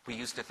 We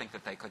used to think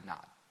that they could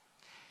not.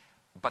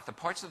 But the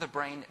parts of the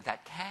brain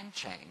that can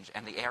change,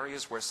 and the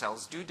areas where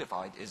cells do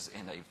divide, is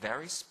in a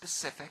very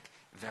specific,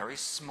 very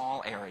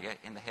small area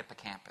in the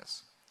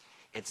hippocampus.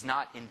 It's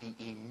not in the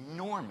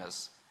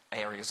enormous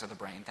areas of the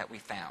brain that we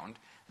found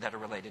that are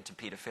related to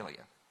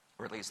pedophilia,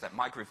 or at least that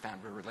my group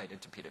found were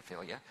related to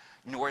pedophilia,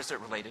 nor is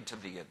it related to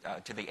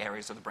the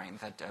areas of the brain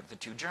that the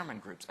two German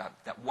groups,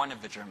 that one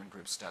of the German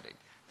groups studied.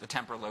 The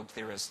temporal lobe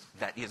theorists,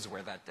 that is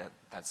where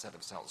that set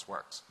of cells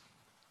works.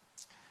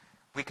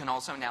 We can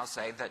also now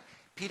say that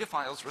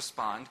pedophiles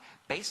respond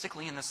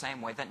basically in the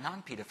same way that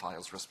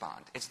non-pedophiles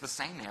respond. It's the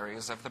same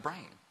areas of the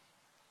brain.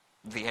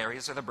 The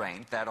areas of the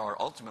brain that are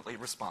ultimately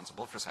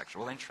responsible for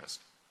sexual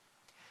interest.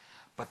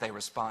 But they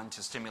respond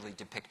to stimuli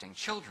depicting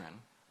children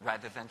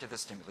rather than to the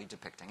stimuli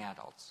depicting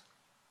adults.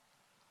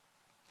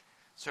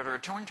 So to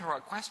return to our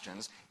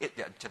questions,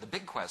 to the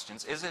big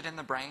questions, is it in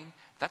the brain?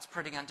 That's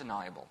pretty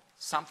undeniable.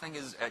 Something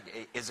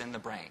is in the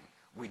brain.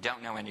 We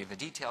don't know any of the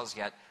details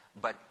yet,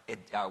 but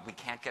we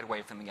can't get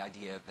away from the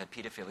idea that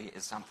pedophilia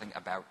is something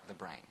about the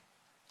brain.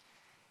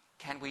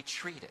 Can we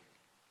treat it?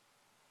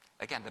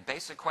 Again, the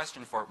basic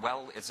question for,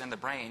 well, it's in the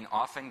brain,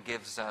 often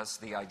gives us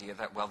the idea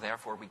that, well,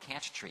 therefore we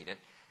can't treat it.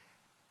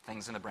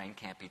 Things in the brain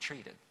can't be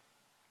treated.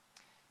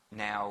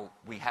 Now,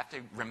 we have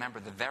to remember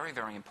the very,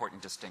 very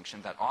important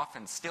distinction that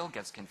often still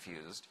gets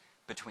confused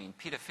between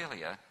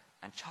pedophilia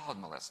and child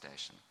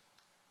molestation.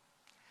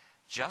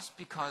 Just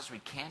because we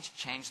can't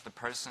change the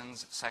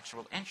person's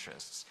sexual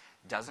interests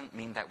doesn't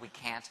mean that we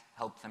can't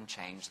help them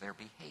change their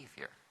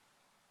behavior.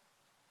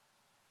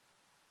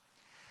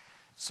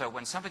 So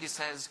when somebody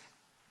says,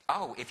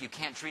 oh, if you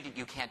can't treat it,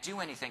 you can't do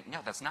anything. No,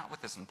 that's not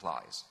what this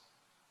implies.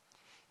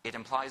 It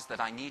implies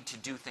that I need to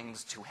do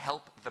things to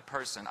help the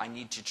person. I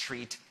need to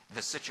treat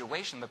the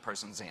situation the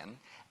person's in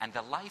and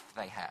the life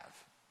they have.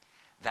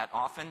 That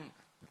often,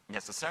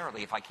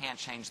 necessarily, if I can't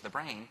change the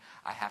brain,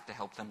 I have to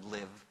help them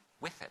live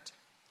with it.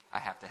 I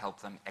have to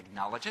help them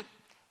acknowledge it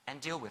and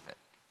deal with it.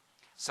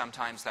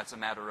 Sometimes that's a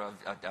matter of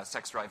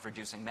sex drive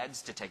reducing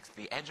meds to take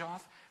the edge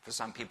off. For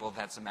some people,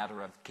 that's a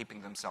matter of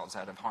keeping themselves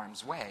out of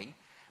harm's way.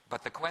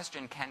 But the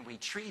question, can we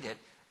treat it,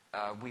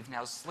 we've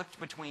now slipped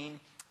between,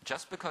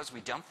 just because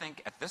we don't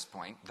think at this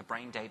point, the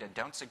brain data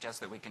don't suggest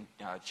that we can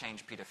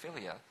change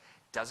pedophilia,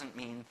 doesn't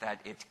mean that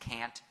it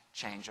can't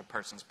change a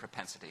person's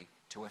propensity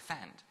to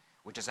offend,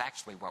 which is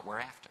actually what we're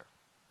after.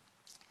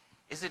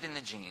 Is it in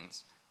the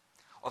genes?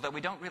 Although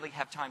we don't really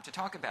have time to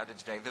talk about it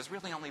today, there's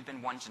really only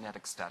been one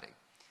genetic study.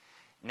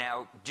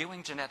 Now,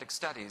 doing genetic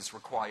studies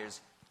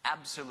requires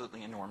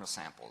absolutely enormous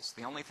samples.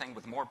 The only thing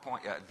with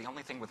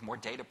more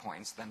data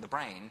points than the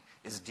brain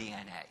is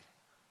DNA.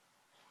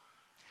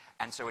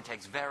 And so it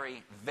takes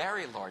very,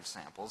 very large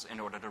samples in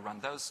order to run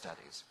those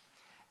studies.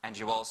 And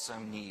you also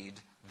need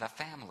the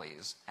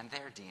families and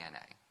their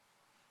DNA.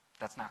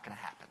 That's not going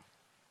to happen.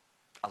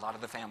 A lot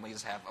of the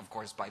families have, of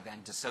course, by then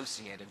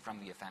dissociated from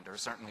the offender.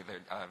 Certainly,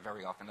 they're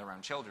very often their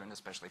own children,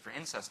 especially for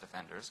incest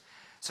offenders.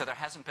 So there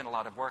hasn't been a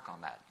lot of work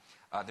on that.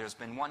 There's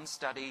been one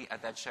study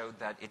that showed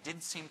that it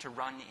did seem to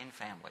run in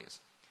families.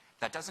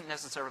 That doesn't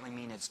necessarily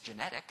mean it's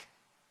genetic,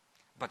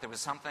 but there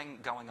was something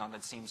going on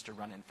that seems to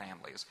run in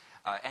families.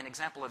 An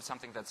example of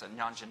something that's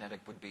non-genetic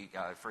would be,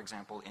 for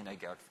example, in a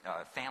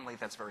family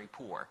that's very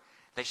poor.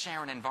 They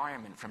share an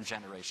environment from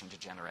generation to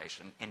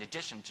generation, in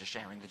addition to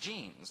sharing the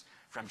genes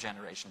from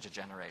generation to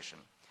generation.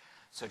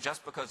 So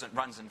just because it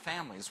runs in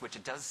families, which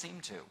it does seem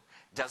to,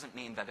 doesn't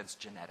mean that it's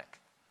genetic.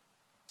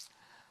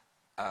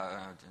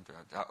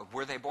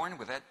 Were they born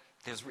with it?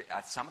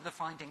 Some of the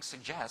findings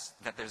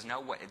suggest that there's no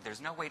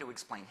way to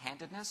explain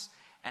handedness,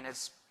 and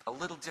it's a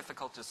little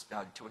difficult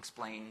to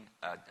explain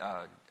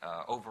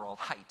overall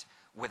height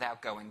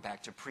without going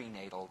back to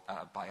prenatal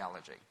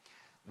biology.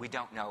 We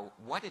don't know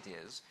what it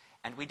is,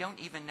 and we don't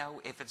even know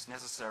if it's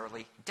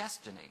necessarily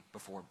destiny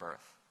before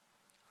birth.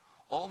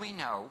 All we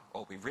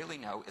really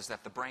know, is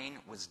that the brain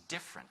was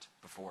different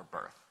before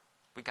birth.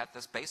 We got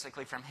this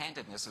basically from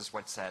handedness, is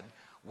what said,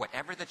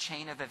 whatever the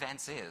chain of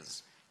events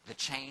is, the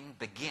chain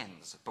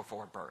begins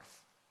before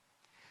birth.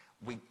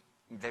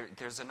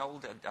 There's an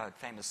old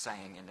famous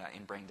saying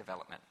in brain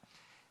development.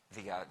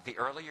 The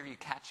earlier you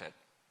catch it,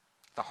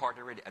 the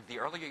harder it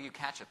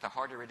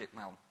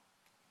well,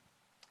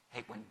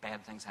 hate when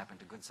bad things happen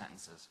to good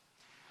sentences.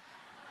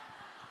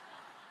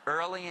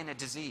 Early in a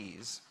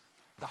disease,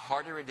 the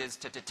harder it is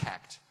to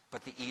detect,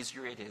 but the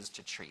easier it is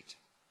to treat.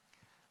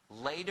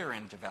 Later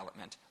in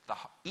development, the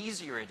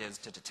easier it is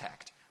to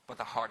detect, but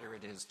the harder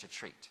it is to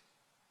treat.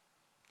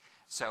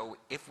 So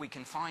if we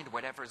can find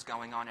whatever is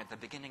going on at the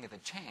beginning of the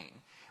chain,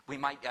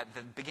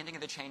 the beginning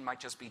of the chain might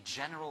just be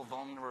general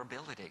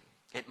vulnerability.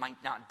 It might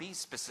not be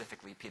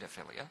specifically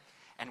pedophilia,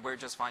 and we're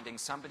just finding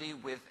somebody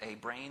with a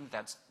brain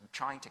that's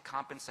trying to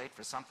compensate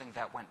for something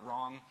that went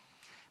wrong.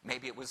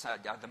 Maybe it was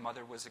the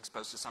mother was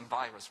exposed to some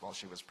virus while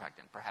she was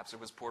pregnant. Perhaps it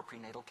was poor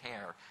prenatal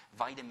care,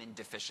 vitamin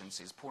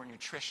deficiencies, poor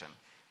nutrition.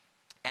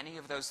 Any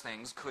of those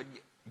things could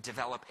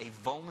develop a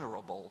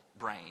vulnerable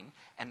brain,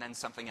 and then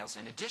something else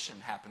in addition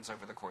happens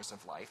over the course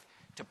of life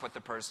to put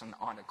the person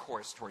on a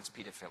course towards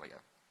pedophilia.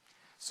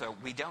 So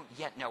we don't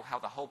yet know how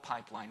the whole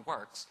pipeline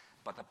works,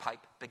 but the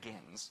pipe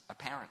begins,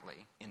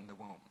 apparently, in the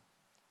womb.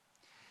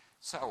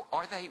 So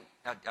are they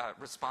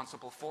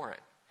responsible for it?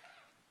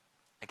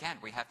 Again,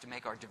 we have to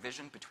make our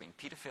division between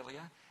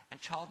pedophilia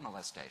and child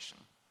molestation.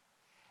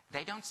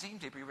 They don't seem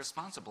to be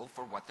responsible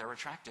for what they're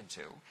attracted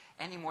to,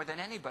 any more than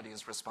anybody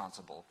is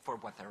responsible for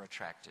what they're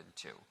attracted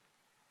to.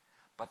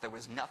 But there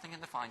was nothing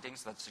in the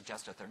findings that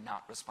suggested they're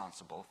not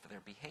responsible for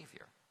their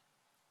behavior.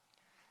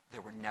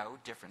 There were no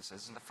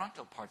differences in the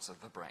frontal parts of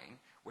the brain,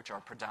 which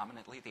are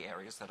predominantly the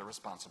areas that are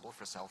responsible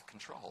for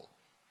self-control,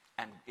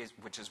 and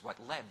which is what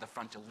led the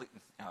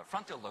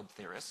frontal lobe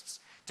theorists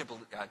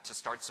to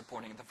start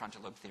supporting the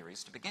frontal lobe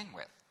theories to begin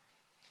with.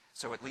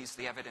 So at least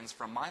the evidence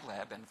from my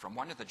lab and from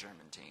one of the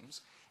German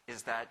teams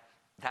is that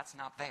that's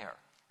not there.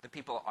 The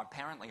people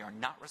apparently are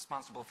not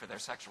responsible for their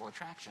sexual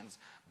attractions,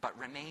 but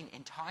remain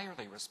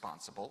entirely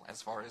responsible,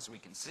 as far as we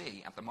can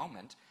see at the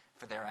moment,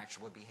 for their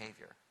actual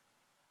behavior.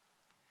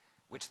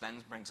 Which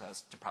then brings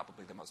us to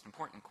probably the most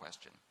important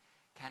question.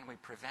 Can we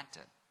prevent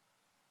it?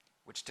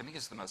 Which to me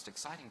is the most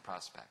exciting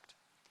prospect.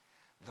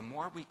 The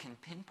more we can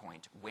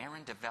pinpoint where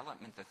in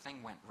development the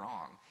thing went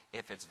wrong,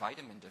 if it's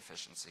vitamin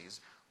deficiencies,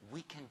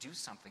 we can do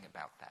something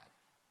about that.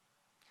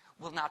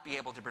 We'll not be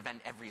able to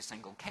prevent every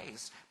single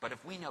case, but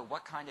if we know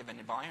what kind of an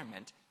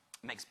environment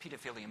makes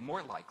pedophilia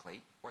more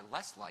likely or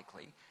less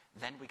likely,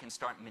 then we can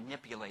start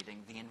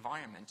manipulating the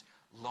environment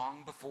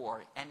long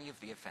before any of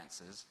the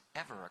offenses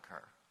ever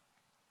occur.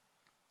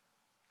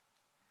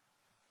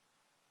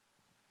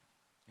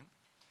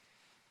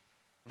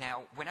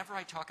 Now, whenever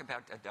I talk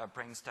about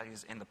brain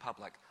studies in the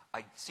public,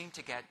 I seem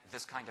to get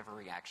this kind of a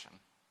reaction.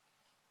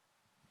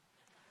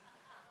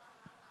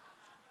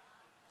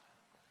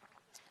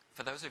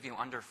 For those of you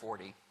under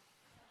 40,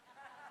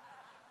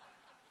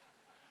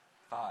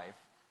 5,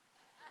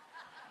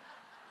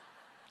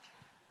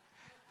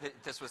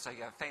 this was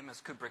a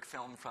famous Kubrick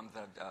film from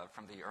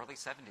the early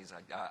 70s,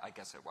 I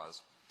guess it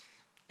was.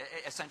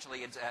 Essentially,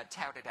 it's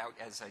touted out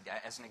as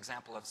an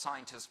example of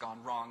scientists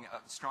gone wrong,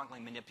 strongly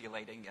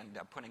manipulating and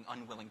putting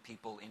unwilling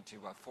people into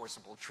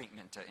forcible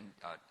treatment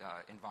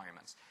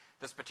environments.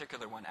 This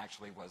particular one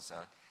actually was,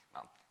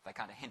 well, they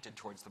kind of hinted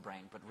towards the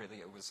brain, but really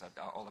it was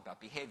all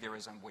about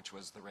behaviorism, which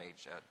was the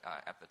rage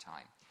at the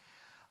time.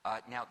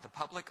 Now, the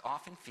public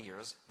often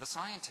fears the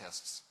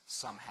scientists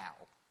somehow.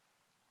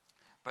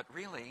 But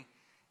really,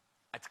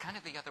 it's kind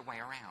of the other way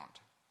around.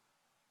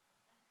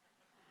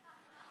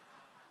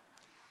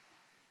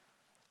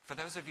 For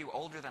those of you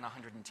older than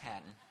 110,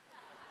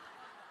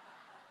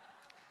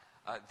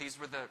 these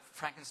were the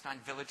Frankenstein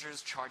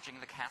villagers charging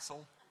the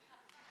castle.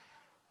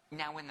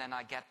 Now and then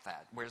I get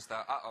that. Where's the,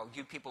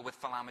 you people with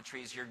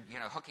philometries, you're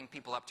hooking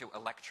people up to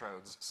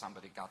electrodes.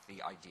 Somebody got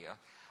the idea.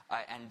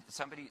 And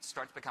somebody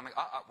starts becoming,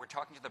 we're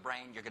talking to the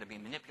brain, you're going to be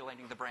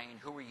manipulating the brain.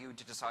 Who are you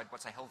to decide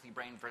what's a healthy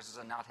brain versus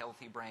a not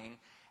healthy brain?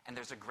 And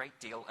there's a great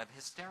deal of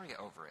hysteria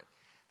over it.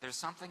 There's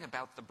something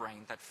about the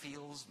brain that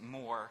feels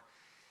more,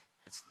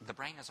 the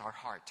brain is our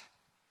heart.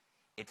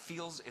 It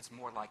feels it's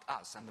more like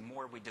us, and the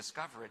more we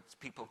discover it,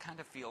 people kind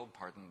of feel,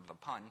 pardon the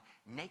pun,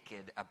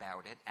 naked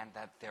about it, and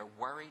that they're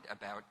worried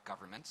about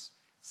governments,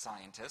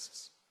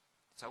 scientists,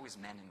 it's always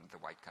men in the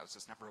white coats,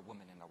 it's never a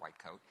woman in a white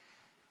coat,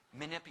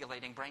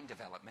 manipulating brain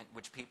development,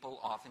 which people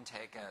often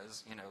take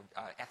as,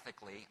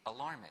 ethically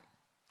alarming.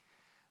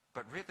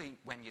 But really,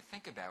 when you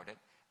think about it,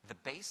 the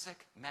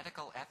basic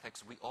medical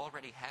ethics we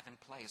already have in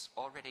place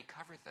already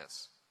cover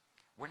this.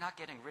 We're not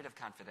getting rid of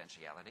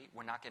confidentiality.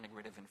 We're not getting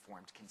rid of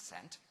informed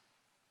consent.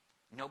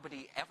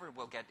 Nobody ever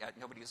will get,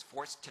 nobody is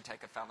forced to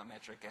take a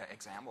phallometric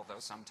exam, although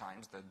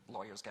sometimes the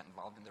lawyers get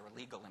involved and there are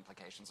legal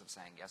implications of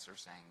saying yes or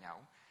saying no.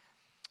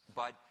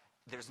 But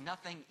there's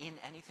nothing in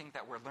anything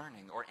that we're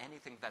learning or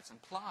anything that's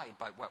implied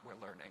by what we're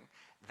learning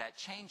that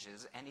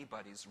changes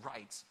anybody's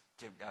rights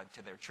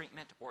to their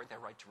treatment or their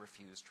right to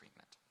refuse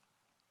treatment.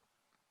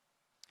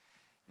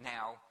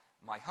 Now,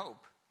 my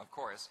hope, of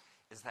course,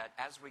 is that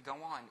as we go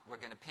on, we're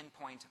going to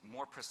pinpoint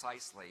more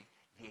precisely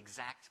the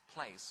exact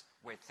place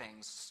where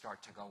things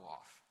start to go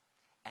off.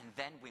 And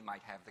then we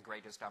might have the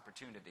greatest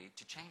opportunity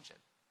to change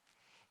it.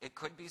 It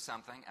could be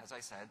something, as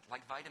I said,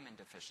 like vitamin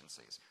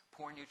deficiencies,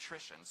 poor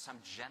nutrition, some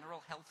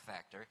general health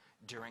factor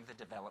during the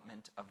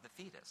development of the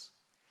fetus.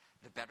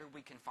 The better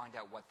we can find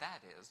out what that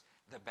is,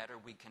 the better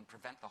we can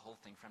prevent the whole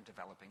thing from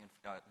developing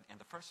in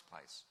the first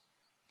place.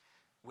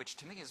 Which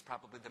to me is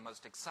probably the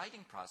most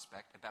exciting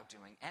prospect about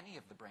doing any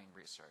of the brain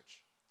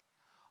research.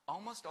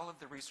 Almost all of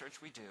the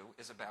research we do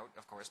is about,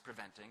 of course,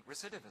 preventing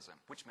recidivism,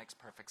 which makes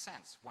perfect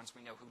sense. Once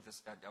we know who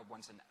this,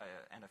 once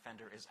an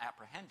offender is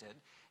apprehended,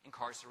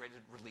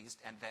 incarcerated, released,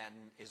 and then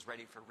is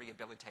ready for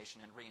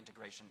rehabilitation and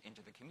reintegration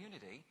into the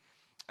community,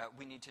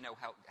 we need to know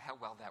how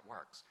well that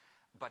works.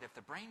 But if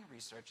the brain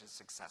research is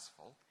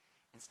successful,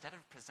 instead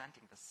of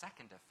preventing the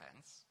second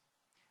offense,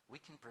 we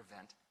can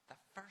prevent the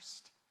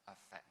first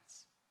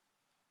offense,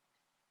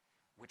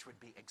 which would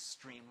be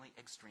extremely,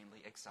 extremely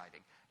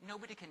exciting.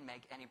 Nobody can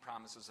make any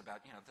promises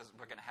about,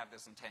 we're going to have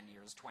this in 10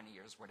 years, 20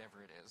 years,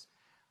 whatever it is.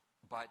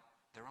 But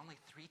there are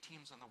only 3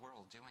 teams in the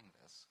world doing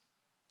this.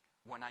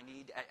 When I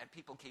need, and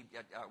people keep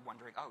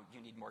wondering, you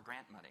need more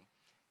grant money.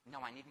 No,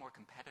 I need more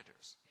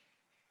competitors.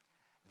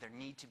 There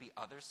need to be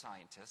other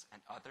scientists and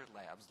other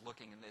labs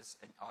looking at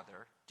this in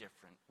other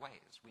different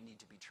ways. We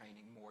need to be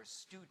training more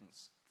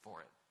students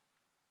for it.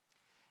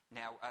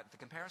 Now, the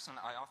comparison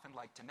I often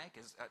like to make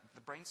is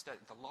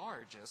the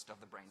largest of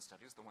the brain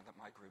studies, the one that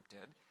my group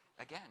did,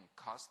 again,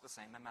 cost the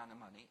same amount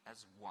of money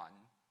as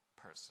one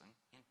person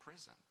in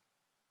prison.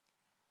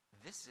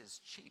 This is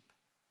cheap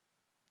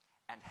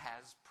and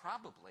has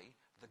probably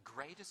the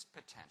greatest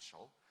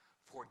potential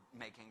for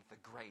making the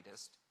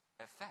greatest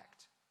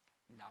effect,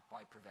 not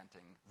by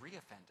preventing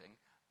reoffending,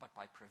 but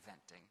by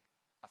preventing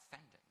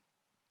offending.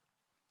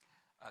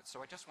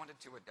 So I just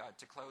wanted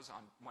to close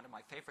on one of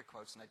my favorite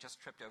quotes, and I just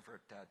tripped over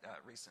it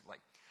recently.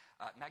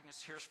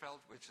 Magnus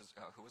Hirschfeld,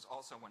 who was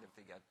also one of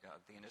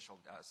the initial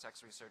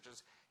sex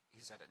researchers,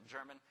 he said it in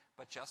German,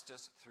 but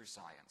justice through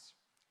science,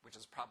 which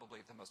is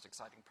probably the most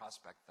exciting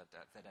prospect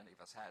that any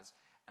of us has.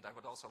 And I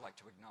would also like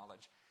to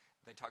acknowledge,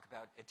 they talk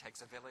about it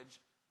takes a village.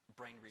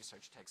 Brain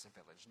research takes a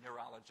village.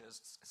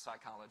 Neurologists,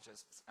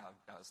 psychologists,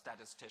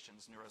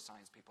 statisticians,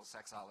 neuroscience people,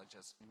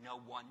 sexologists. No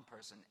one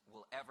person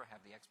will ever have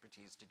the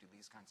expertise to do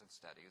these kinds of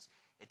studies.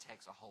 It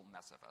takes a whole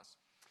mess of us.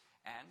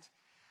 And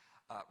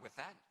with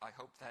that, I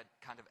hope that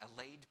kind of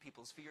allayed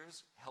people's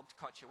fears, helped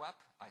catch you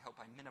up. I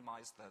hope I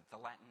minimized the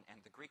Latin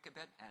and the Greek a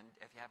bit. And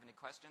if you have any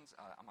questions,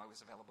 I'm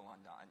always available on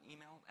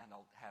email, and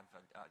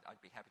I'd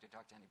be happy to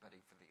talk to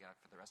anybody for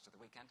the rest of the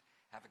weekend.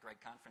 Have a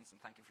great conference,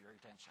 and thank you for your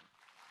attention.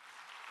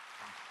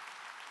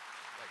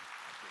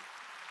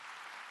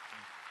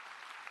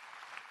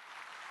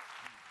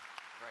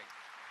 Great.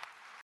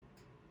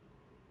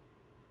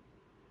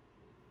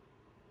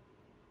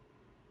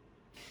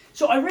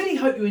 So I really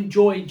hope you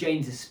enjoyed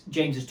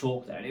James's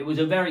talk there. It was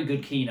a very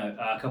good keynote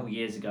a couple of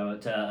years ago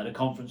at a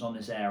conference on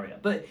this area.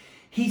 But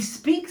he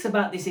speaks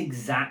about this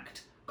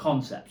exact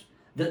concept,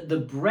 that the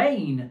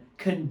brain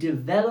can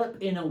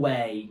develop in a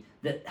way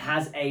that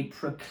has a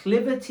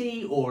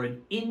proclivity or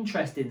an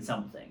interest in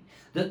something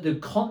that the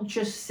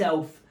conscious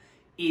self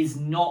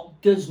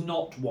does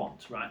not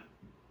want, right?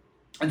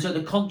 And so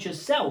the conscious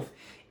self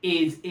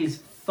is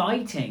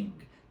fighting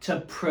to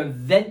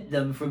prevent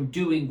them from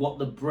doing what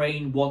the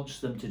brain wants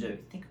them to do.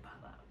 Think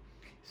about that.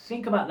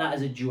 Think about that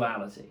as a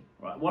duality,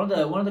 right? One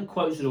of the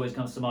quotes that always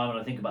comes to mind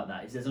when I think about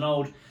that is there's an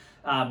old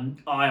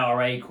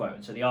IRA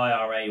quote. So the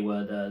IRA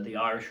were the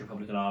Irish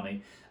Republican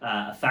Army,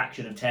 a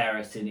faction of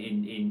terrorists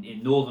in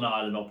Northern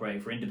Ireland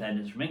operating for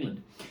independence from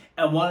England.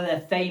 And one of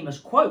their famous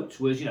quotes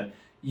was,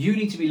 you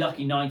need to be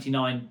lucky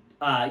 99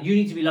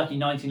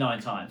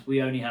 times.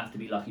 We only have to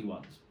be lucky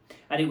once.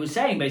 And it was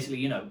saying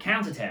basically,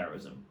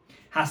 counterterrorism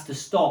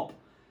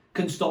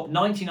can stop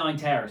 99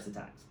 terrorist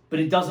attacks, but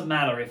it doesn't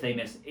matter if they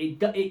miss.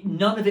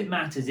 None of it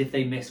matters if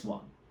they miss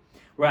one.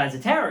 Whereas a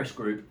terrorist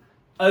group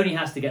only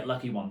has to get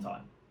lucky one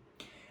time.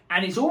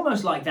 And it's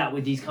almost like that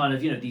with these kind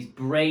of, these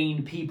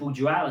brain-people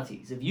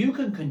dualities. If you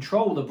can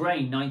control the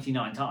brain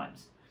 99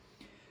 times,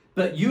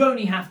 but you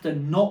only have to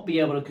not be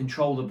able to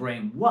control the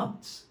brain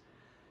once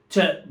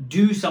to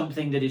do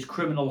something that is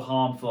criminal,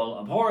 harmful,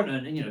 abhorrent,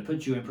 and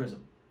puts you in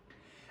prison.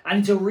 And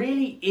it's a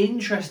really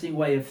interesting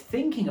way of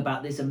thinking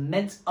about this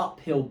immense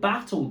uphill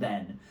battle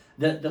then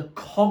that the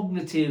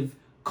cognitive,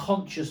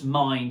 conscious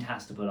mind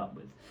has to put up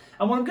with.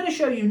 And what I'm going to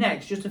show you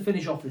next, just to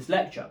finish off this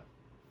lecture,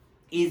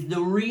 is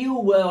the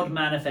real world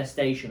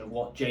manifestation of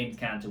what James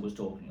Cantor was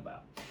talking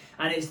about.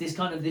 And it's this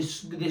kind of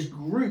this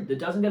group that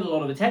doesn't get a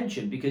lot of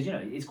attention because,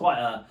 it's quite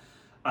a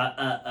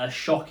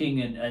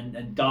shocking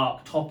and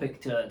dark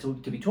topic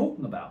to be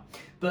talking about.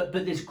 But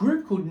this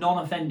group called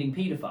non-offending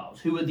paedophiles,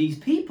 who are these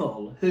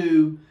people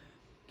who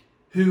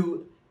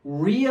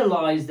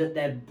realize that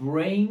their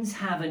brains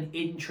have an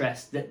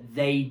interest that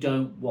they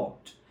don't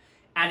want.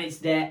 And it's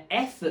their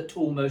effort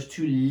almost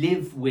to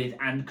live with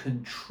and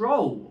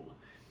control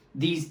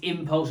these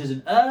impulses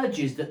and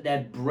urges that their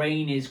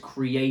brain is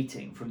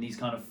creating from these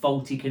kind of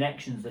faulty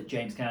connections that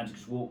James Cantor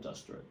just walked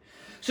us through.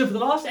 So for the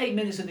last 8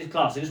 minutes of this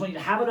class, I just want you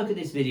to have a look at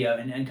this video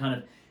and kind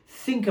of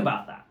think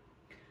about that.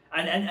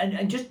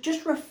 And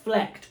just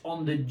reflect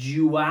on the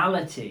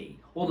duality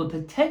or the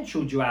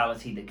potential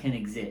duality that can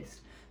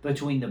exist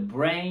between the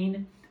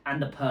brain and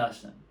the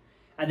person.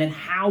 And then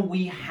how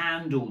we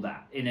handle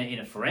that in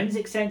a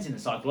forensic sense, in a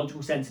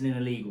psychological sense, and in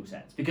a legal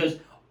sense. Because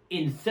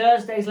in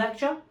Thursday's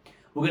lecture,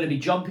 we're going to be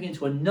jumping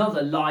into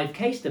another live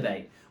case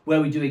debate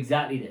where we do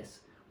exactly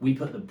this. We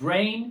put the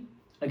brain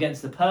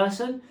against the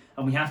person,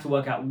 and we have to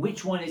work out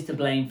which one is to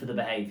blame for the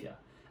behavior.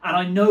 And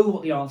I know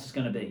what the answer is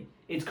going to be.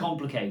 It's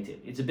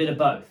complicated. It's a bit of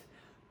both.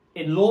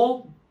 In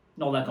law,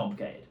 not that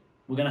complicated.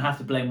 We're going to have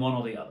to blame one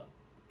or the other.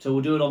 So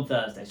we'll do it on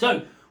Thursday.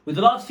 So, with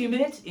the last few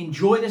minutes,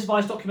 enjoy this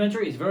Vice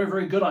documentary. It's very,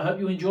 very good. I hope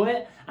you enjoy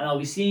it. And I'll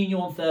be seeing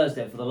you on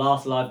Thursday for the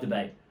last live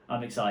debate.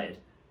 I'm excited.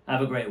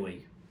 Have a great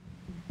week.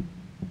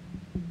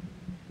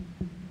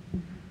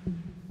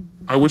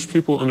 I wish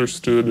people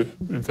understood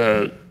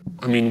that,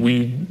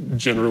 we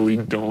generally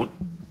don't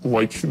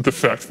like the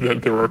fact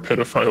that there are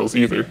pedophiles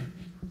either.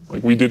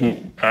 We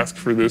didn't ask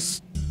for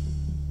this.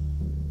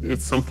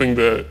 It's something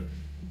that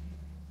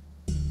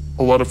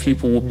a lot of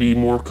people will be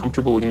more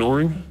comfortable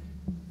ignoring,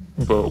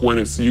 but when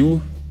it's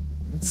you,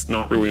 it's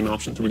not really an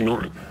option to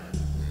ignore it.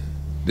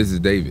 This is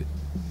David.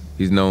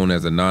 He's known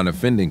as a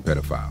non-offending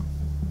pedophile.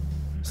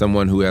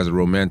 Someone who has a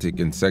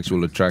romantic and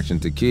sexual attraction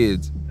to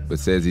kids, but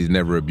says he's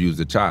never abused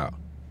a child.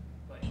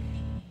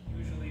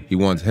 He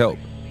wants help,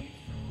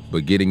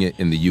 but getting it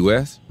in the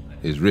US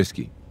is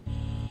risky.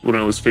 When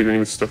I was figuring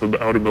this stuff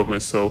out about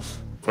myself,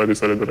 I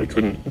decided that I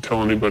couldn't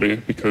tell anybody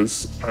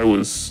because I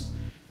was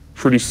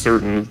pretty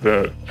certain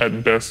that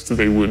at best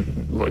they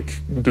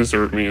would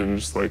desert me and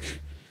just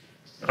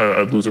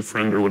I'd lose a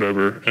friend or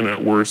whatever, and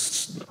at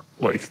worst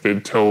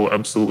they'd tell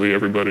absolutely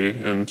everybody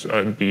and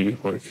I'd be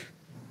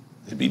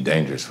It'd be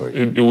dangerous for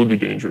you. It would be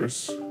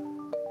dangerous.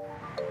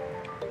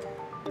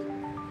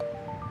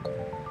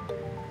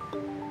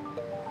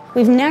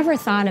 We've never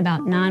thought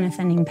about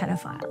non-offending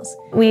pedophiles.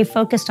 We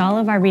focused all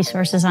of our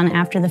resources on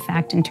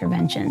after-the-fact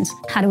interventions.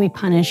 How do we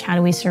punish? How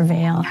do we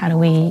surveil? How do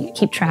we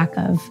keep track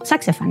of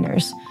sex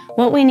offenders?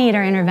 What we need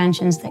are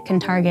interventions that can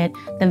target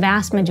the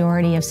vast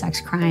majority of sex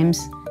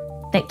crimes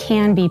that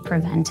can be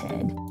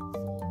prevented.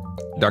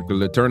 Dr.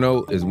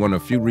 Letourneau is one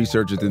of few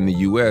researchers in the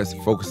U.S.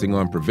 focusing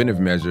on preventive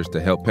measures to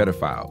help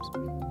pedophiles.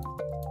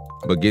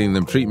 But getting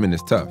them treatment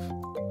is tough.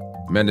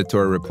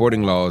 Mandatory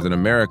reporting laws in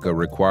America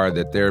require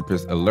that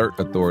therapists alert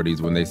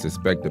authorities when they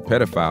suspect a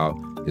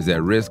pedophile is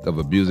at risk of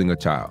abusing a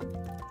child.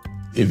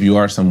 If you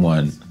are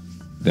someone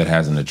that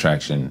has an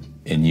attraction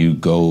and you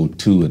go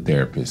to a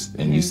therapist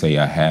and you say,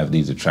 I have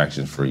these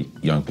attractions for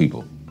young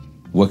people,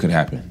 what could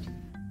happen?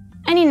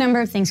 Any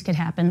number of things could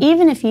happen.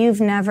 Even if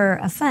you've never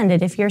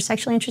offended, if you're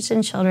sexually interested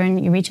in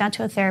children, you reach out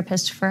to a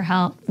therapist for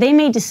help, they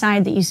may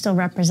decide that you still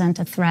represent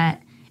a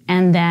threat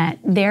and that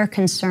their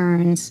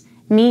concerns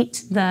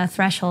meet the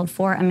threshold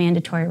for a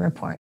mandatory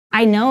report.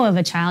 I know of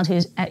a child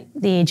who's at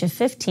the age of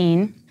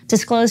 15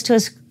 disclosed to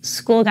his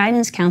school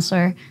guidance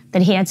counselor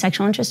that he had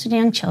sexual interest in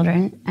young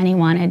children and he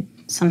wanted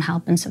some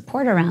help and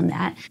support around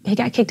that. He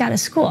got kicked out of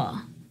school,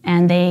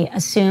 and they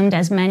assumed,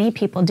 as many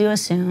people do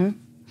assume,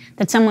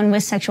 that someone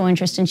with sexual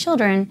interest in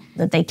children,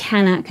 that they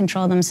cannot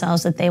control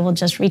themselves, that they will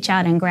just reach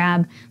out and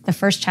grab the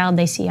first child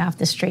they see off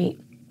the street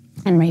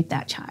and rape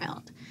that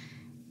child.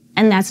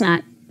 And that's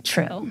not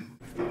true.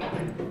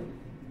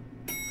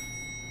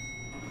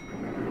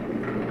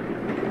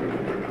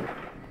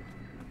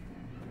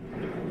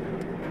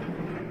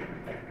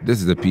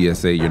 This is a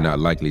PSA you're not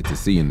likely to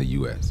see in the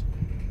U.S.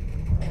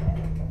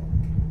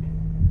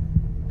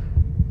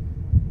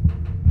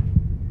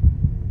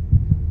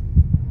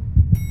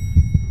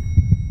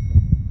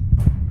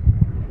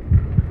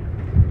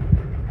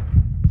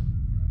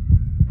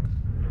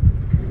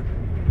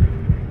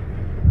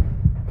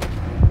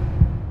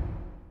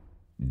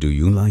 Do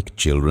you like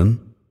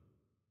children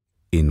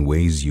in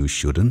ways you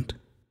shouldn't?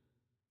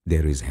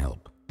 There is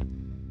help.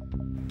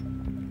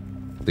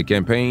 The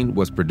campaign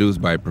was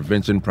produced by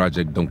Prevention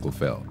Project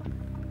Dunkelfeld,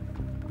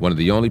 one of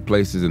the only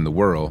places in the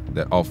world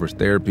that offers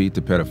therapy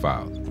to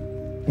pedophiles.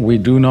 We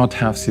do not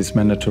have these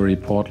mandatory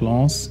report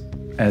laws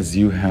as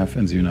you have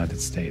in the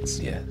United States.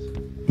 Yes.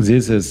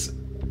 This is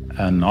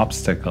an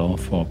obstacle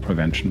for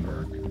prevention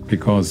work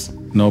because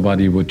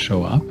nobody would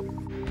show up.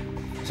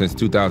 Since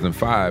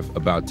 2005,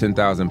 about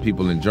 10,000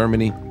 people in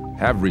Germany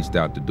have reached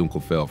out to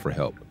Dunkelfeld for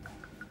help.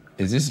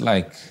 Is this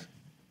like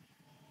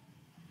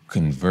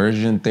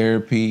conversion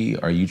therapy?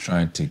 Are you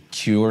trying to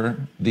cure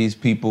these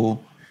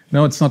people?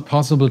 No, it's not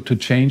possible to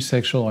change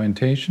sexual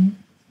orientation.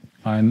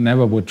 I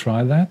never would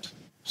try that.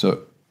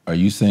 So are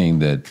you saying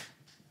that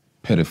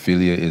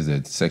pedophilia is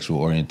a sexual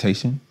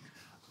orientation?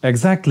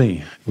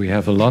 Exactly. We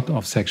have a lot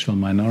of sexual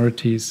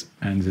minorities,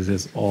 and this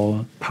is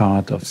all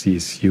part of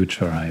this huge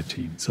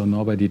variety. So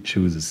nobody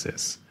chooses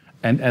this.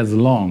 And as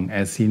long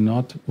as he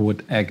not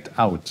would act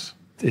out,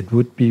 it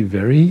would be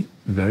very,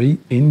 very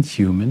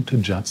inhuman to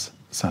judge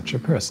such a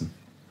person.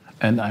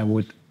 And I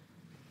would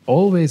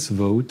always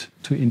vote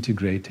to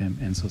integrate him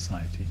in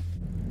society.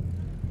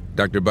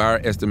 Dr. Bayer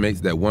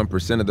estimates that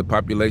 1% of the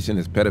population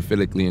is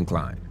pedophilically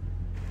inclined,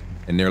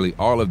 and nearly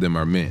all of them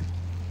are men,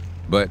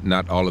 but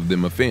not all of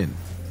them offend.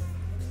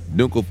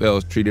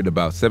 Dunkelfeld's treated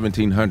about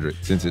 1,700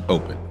 since it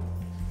opened.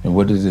 And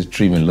what does this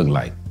treatment look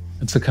like?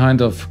 It's a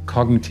kind of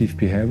cognitive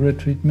behavior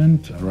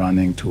treatment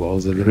running to all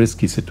the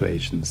risky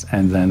situations,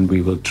 and then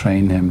we will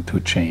train him to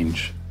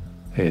change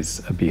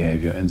his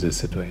behavior in these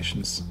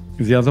situations.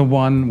 The other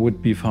one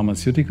would be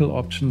pharmaceutical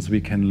options.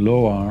 We can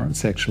lower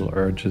sexual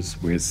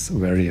urges with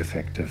very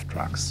effective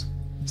drugs.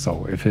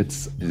 So if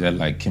it's... Is that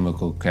like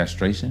chemical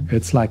castration?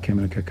 It's like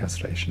chemical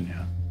castration,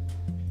 yeah.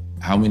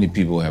 How many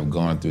people have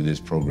gone through this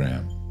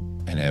program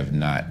and have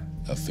not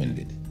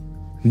offended?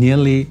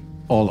 Nearly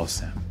all of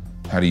them.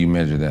 How do you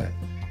measure that?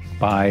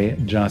 By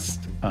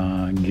just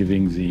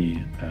taking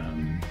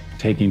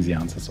the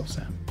answers of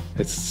them.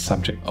 It's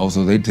subject. Oh,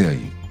 so they tell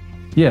you?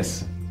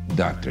 Yes.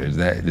 Doctor, is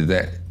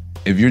that,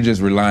 if you're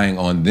just relying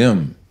on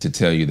them to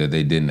tell you that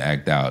they didn't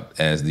act out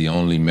as the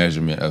only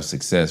measurement of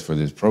success for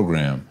this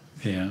program,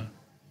 yeah,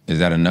 is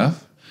that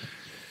enough?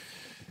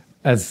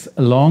 As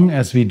long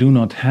as we do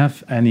not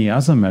have any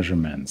other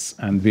measurements,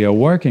 and we are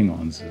working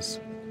on this.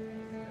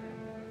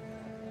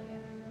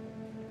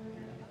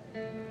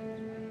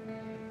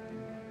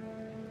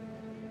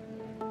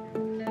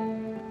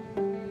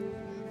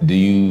 Do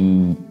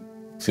you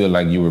feel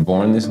like you were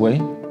born this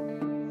way?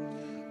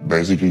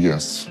 Basically,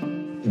 yes.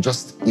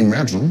 Just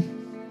imagine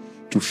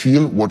to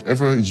feel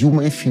whatever you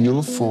may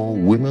feel for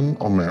women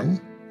or men,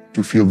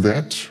 to feel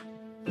that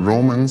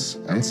romance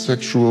and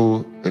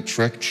sexual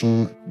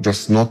attraction,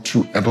 just not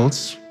to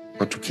adults,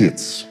 but to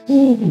kids.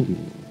 Ooh,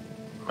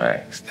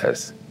 Max,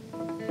 that's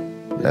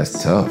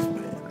tough,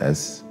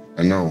 man.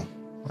 I know.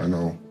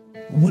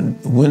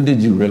 When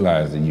did you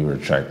realize that you were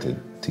attracted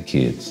to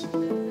kids?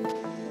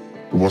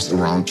 It was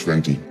around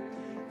 20.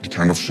 It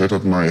kind of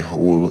shattered my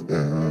whole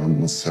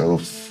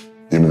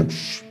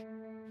self-image.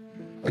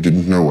 I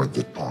didn't know at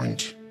that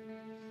point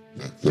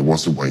that there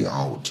was a way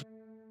out.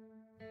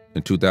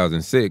 In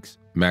 2006,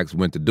 Max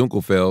went to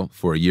Dunkelfeld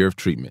for a year of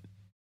treatment.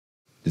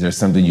 Is there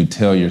something you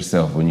tell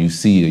yourself when you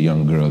see a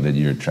young girl that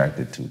you're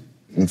attracted to?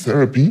 In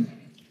therapy,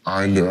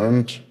 I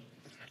learned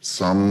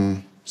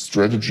some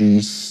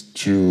strategies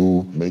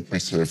to make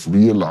myself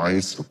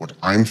realize what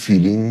I'm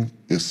feeling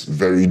is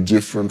very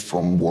different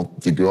from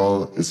what the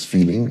girl is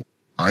feeling.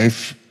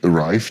 I've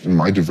arrived in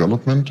my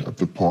development at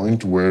the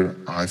point where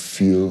I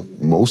feel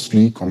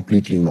mostly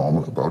completely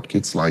normal about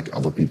kids like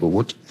other people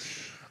would.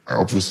 I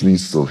obviously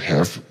still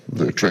have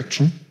the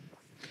attraction,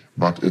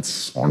 but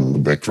it's on the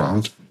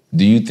background.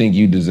 Do you think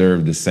you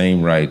deserve the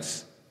same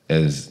rights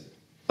as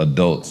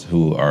adults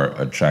who are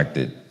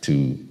attracted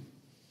to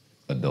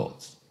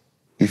adults?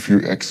 If you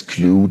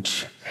exclude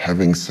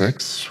having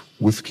sex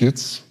with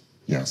kids,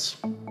 yes.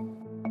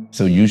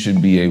 So you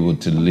should be able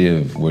to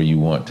live where you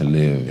want to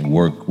live and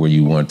work where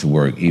you want to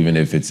work, even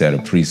if it's at a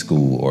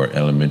preschool or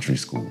elementary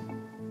school?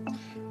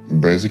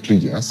 Basically,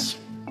 yes.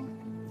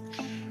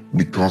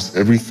 Because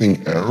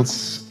everything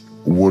else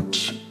would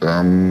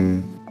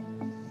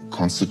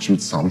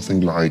constitute something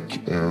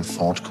like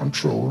thought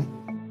control.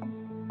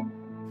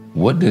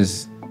 What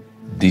does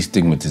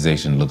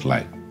destigmatization look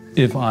like?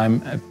 If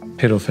I'm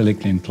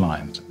pedophilically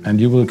inclined and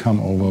you will come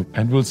over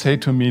and will say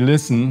to me,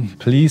 listen,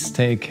 please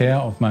take care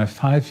of my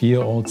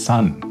 5-year-old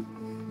son.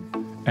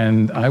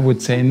 And I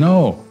would say,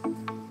 no,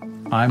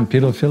 I'm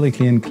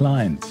pedophilically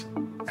inclined.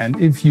 And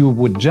if you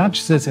would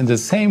judge this in the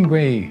same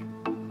way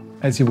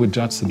as you would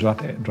judge the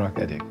drug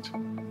addict,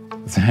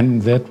 then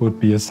that would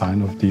be a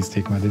sign of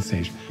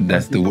destigmatization.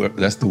 That's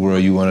the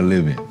world you want to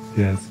live in?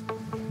 Yes.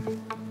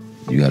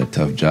 You got a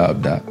tough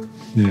job, Doc.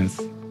 Yes,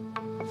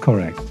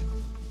 correct.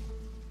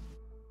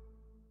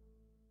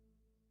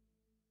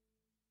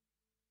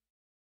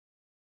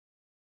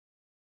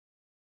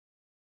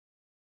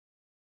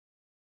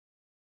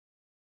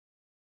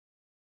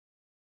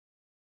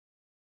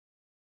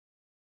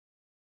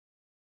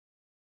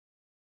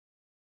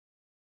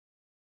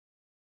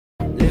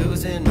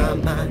 Losing my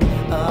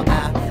mind.